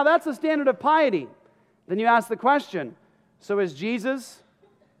say, yeah, that's the standard of piety. Then you ask the question, so is Jesus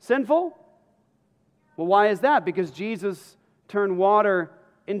sinful? Well, why is that? Because Jesus turned water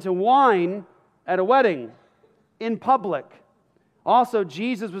into wine at a wedding in public. Also,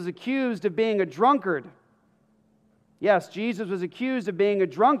 Jesus was accused of being a drunkard. Yes, Jesus was accused of being a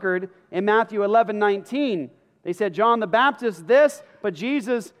drunkard in Matthew 11:19. They said, John the Baptist this, but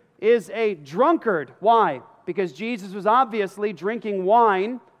Jesus is a drunkard. Why? Because Jesus was obviously drinking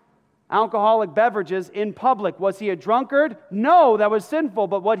wine, alcoholic beverages in public. Was he a drunkard? No, that was sinful.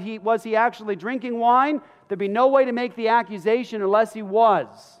 But was he actually drinking wine? There'd be no way to make the accusation unless he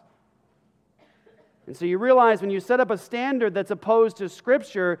was. And so you realize when you set up a standard that's opposed to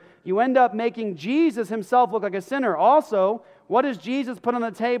Scripture, you end up making Jesus himself look like a sinner. Also, what does Jesus put on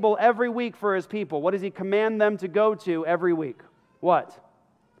the table every week for his people? What does he command them to go to every week? What?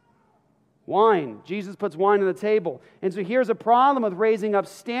 Wine. Jesus puts wine on the table. And so here's a problem with raising up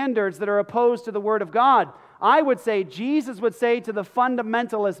standards that are opposed to the Word of God. I would say, Jesus would say to the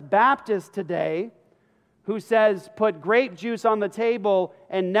fundamentalist Baptist today, who says, put grape juice on the table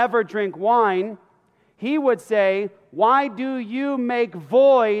and never drink wine, he would say, why do you make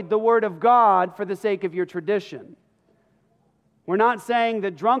void the Word of God for the sake of your tradition? We're not saying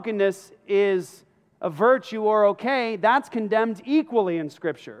that drunkenness is a virtue or okay. That's condemned equally in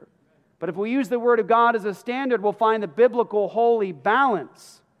Scripture. But if we use the Word of God as a standard, we'll find the biblical holy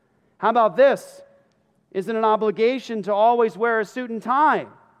balance. How about this? Is it an obligation to always wear a suit and tie?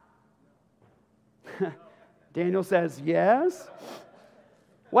 Daniel says, yes.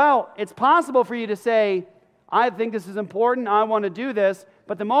 Well, it's possible for you to say, I think this is important, I want to do this,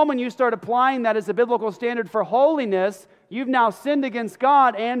 but the moment you start applying that as a biblical standard for holiness, you've now sinned against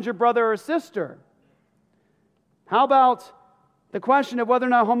God and your brother or sister. How about the question of whether or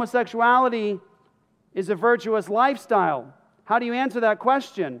not homosexuality is a virtuous lifestyle? How do you answer that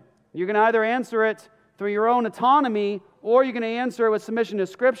question? You're going to either answer it through your own autonomy, or you're going to answer it with submission to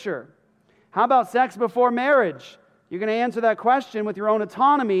Scripture. How about sex before marriage? You're going to answer that question with your own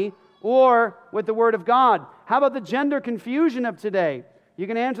autonomy or with the Word of God. How about the gender confusion of today? You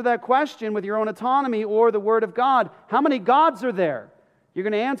can answer that question with your own autonomy or the Word of God. How many gods are there? You're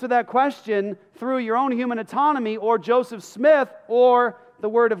going to answer that question through your own human autonomy or Joseph Smith or the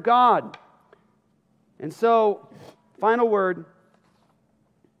Word of God. And so, final word.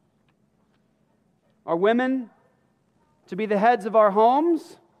 Are women to be the heads of our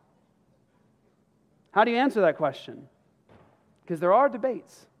homes? How do you answer that question? Because there are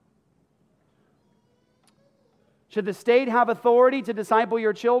debates. Should the state have authority to disciple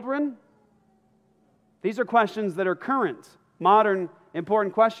your children? These are questions that are current, modern,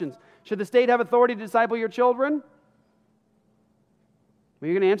 important questions. Should the state have authority to disciple your children? Well,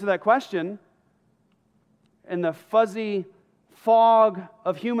 you're going to answer that question in the fuzzy fog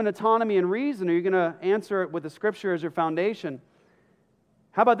of human autonomy and reason, or you're going to answer it with the Scripture as your foundation.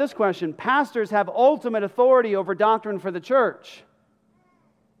 How about this question? Pastors have ultimate authority over doctrine for the church.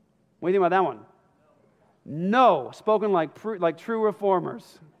 What do you think about that one? No. Spoken like true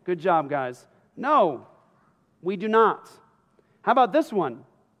reformers. Good job, guys. No, we do not. How about this one?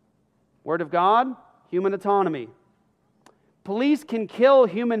 Word of God, human autonomy. Police can kill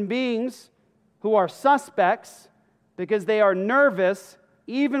human beings who are suspects because they are nervous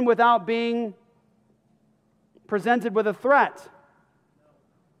even without being presented with a threat.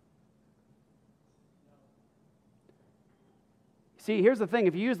 See, here's the thing.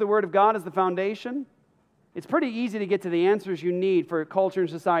 If you use the Word of God as the foundation, it's pretty easy to get to the answers you need for culture and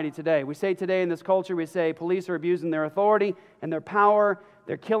society today. We say today in this culture, we say police are abusing their authority and their power.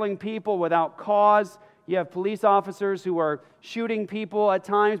 They're killing people without cause. You have police officers who are shooting people at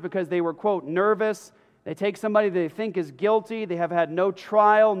times because they were, quote, nervous. They take somebody they think is guilty. They have had no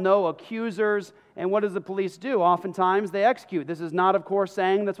trial, no accusers. And what does the police do? Oftentimes they execute. This is not, of course,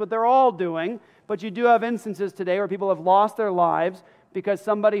 saying that's what they're all doing. But you do have instances today where people have lost their lives because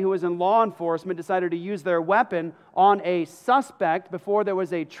somebody who was in law enforcement decided to use their weapon on a suspect before there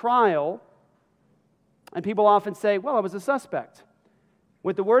was a trial. And people often say, well, it was a suspect.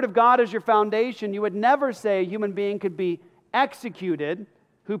 With the Word of God as your foundation, you would never say a human being could be executed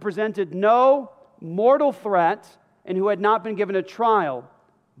who presented no mortal threat and who had not been given a trial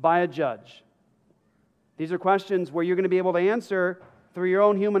by a judge. These are questions where you're going to be able to answer through your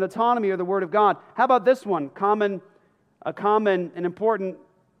own human autonomy or the Word of God. How about this one? A common and important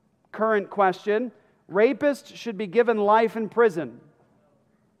current question. Rapists should be given life in prison.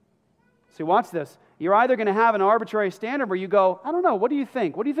 See, watch this. You're either going to have an arbitrary standard where you go, I don't know, what do you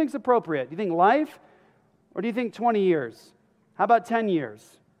think? What do you think is appropriate? Do you think life? Or do you think 20 years? How about 10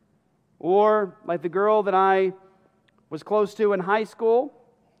 years? Or like the girl that I was close to in high school,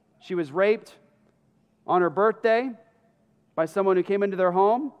 she was raped on her birthday by someone who came into their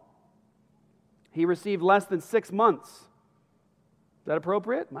home. He received less than 6 months. Is that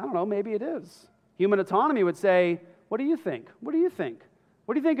appropriate? I don't know, maybe it is. Human autonomy would say, what do you think? What do you think?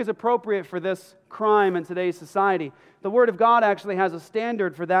 What do you think is appropriate for this crime in today's society? The Word of God actually has a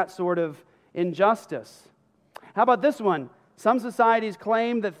standard for that sort of injustice. How about this one? Some societies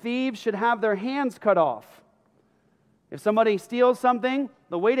claim that thieves should have their hands cut off. If somebody steals something,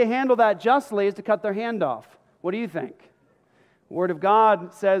 the way to handle that justly is to cut their hand off. What do you think? The Word of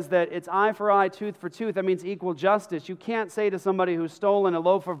God says that it's eye for eye, tooth for tooth. That means equal justice. You can't say to somebody who's stolen a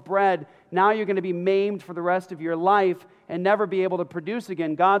loaf of bread, now you're going to be maimed for the rest of your life and never be able to produce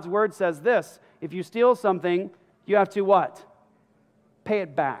again. God's Word says this: if you steal something, you have to what? Pay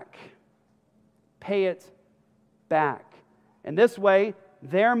it back. Pay it back. And this way,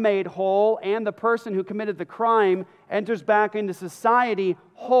 they're made whole, and the person who committed the crime enters back into society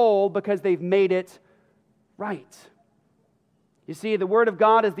whole because they've made it right. You see, the Word of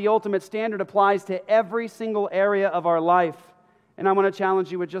God as the ultimate standard applies to every single area of our life. And I want to challenge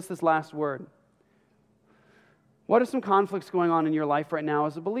you with just this last word. What are some conflicts going on in your life right now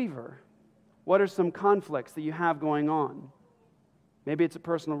as a believer? What are some conflicts that you have going on? Maybe it's a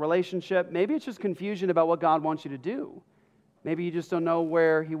personal relationship. Maybe it's just confusion about what God wants you to do. Maybe you just don't know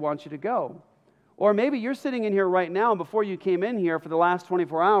where He wants you to go. Or maybe you're sitting in here right now, and before you came in here for the last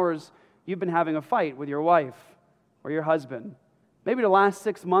 24 hours, you've been having a fight with your wife or your husband. Maybe the last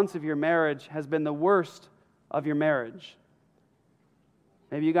 6 months of your marriage has been the worst of your marriage.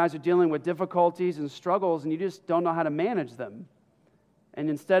 Maybe you guys are dealing with difficulties and struggles, and you just don't know how to manage them.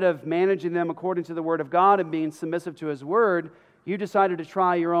 And instead of managing them according to the Word of God and being submissive to His Word, you decided to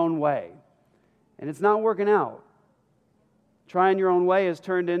try your own way. And it's not working out. Trying your own way has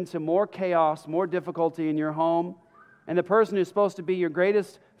turned into more chaos, more difficulty in your home. And the person who's supposed to be your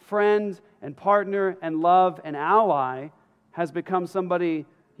greatest friend and partner and love and ally has become somebody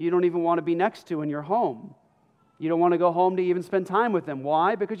you don't even want to be next to in your home. You don't want to go home to even spend time with them.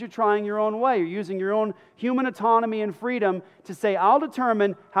 Why? Because you're trying your own way. You're using your own human autonomy and freedom to say, I'll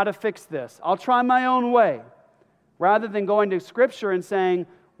determine how to fix this. I'll try my own way. Rather than going to Scripture and saying,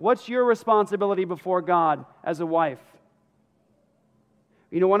 what's your responsibility before God as a wife?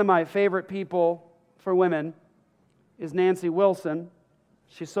 You know, one of my favorite people for women is Nancy Wilson.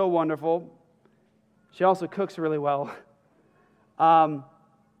 She's so wonderful. She also cooks really well.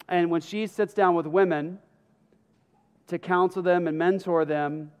 And when she sits down with women to counsel them and mentor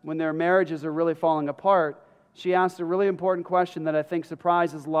them when their marriages are really falling apart, she asks a really important question that I think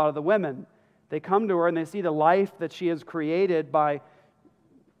surprises a lot of the women. They come to her and they see the life that she has created by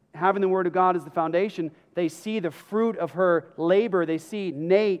having the Word of God as the foundation. They see the fruit of her labor. They see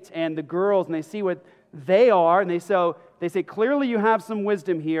Nate and the girls, and they see what they are, and they say, clearly you have some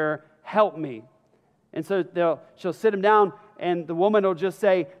wisdom here. Help me. And so she'll sit him down, and the woman will just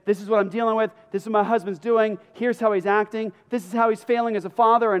say, this is what I'm dealing with. This is what my husband's doing. Here's how he's acting. This is how he's failing as a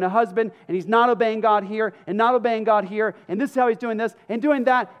father and a husband, and he's not obeying God here, and not obeying God here, and this is how he's doing this, and doing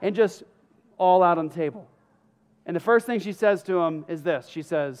that, and just all out on the table. And the first thing she says to him is this. She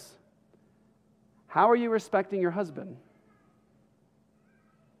says, how are you respecting your husband?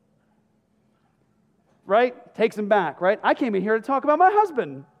 Right? Takes him back, right? I came in here to talk about my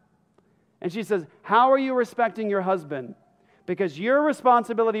husband. And she says, how are you respecting your husband? Because your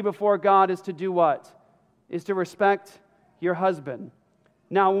responsibility before God is to do what? Is to respect your husband.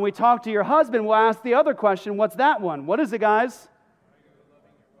 Now, when we talk to your husband, we'll ask the other question. What's that one? What is it, guys?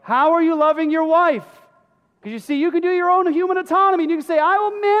 How are you loving your wife? Because you see, you can do your own human autonomy, and you can say, I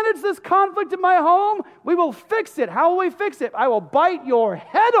will manage this conflict in my home. We will fix it. How will we fix it? I will bite your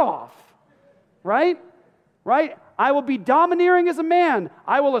head off. Right? Right? I will be domineering as a man.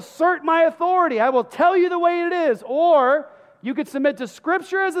 I will assert my authority. I will tell you the way it is. Or you could submit to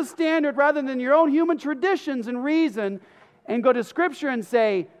Scripture as a standard rather than your own human traditions and reason, and go to Scripture and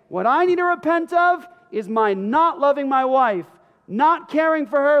say, what I need to repent of is my not loving my wife, not caring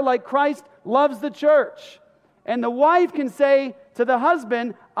for her like Christ loves the church. And the wife can say to the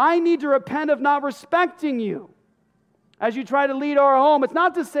husband, I need to repent of not respecting you as you try to lead our home. It's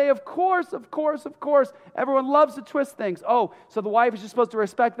not to say, of course, everyone loves to twist things. Oh, so the wife is just supposed to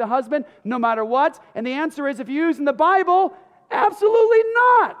respect the husband no matter what? And the answer is, if you use in the Bible, absolutely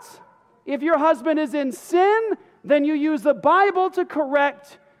not. If your husband is in sin, then you use the Bible to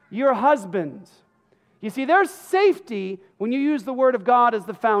correct your husband. You see, there's safety when you use the Word of God as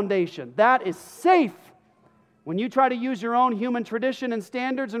the foundation. That is safe. When you try to use your own human tradition and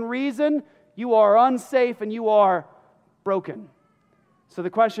standards and reason, you are unsafe and you are broken. So the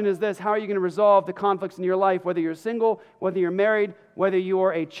question is this: how are you going to resolve the conflicts in your life, whether you're single, whether you're married, whether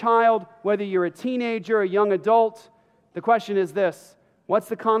you're a child, whether you're a teenager, a young adult? The question is this: what's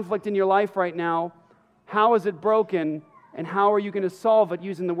the conflict in your life right now? How is it broken? And how are you going to solve it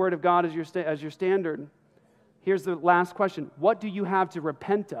using the Word of God as your standard? Here's the last question: what do you have to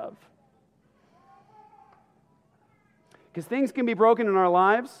repent of? Because things can be broken in our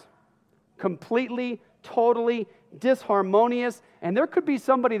lives, completely, totally disharmonious, and there could be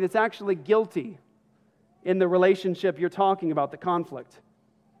somebody that's actually guilty in the relationship you're talking about, the conflict.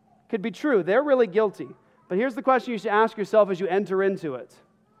 Could be true, they're really guilty. But here's the question you should ask yourself as you enter into it.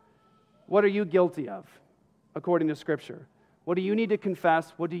 What are you guilty of, according to Scripture? What do you need to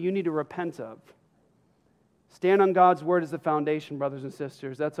confess? What do you need to repent of? Stand on God's word as the foundation, brothers and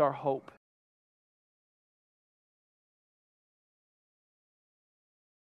sisters. That's our hope.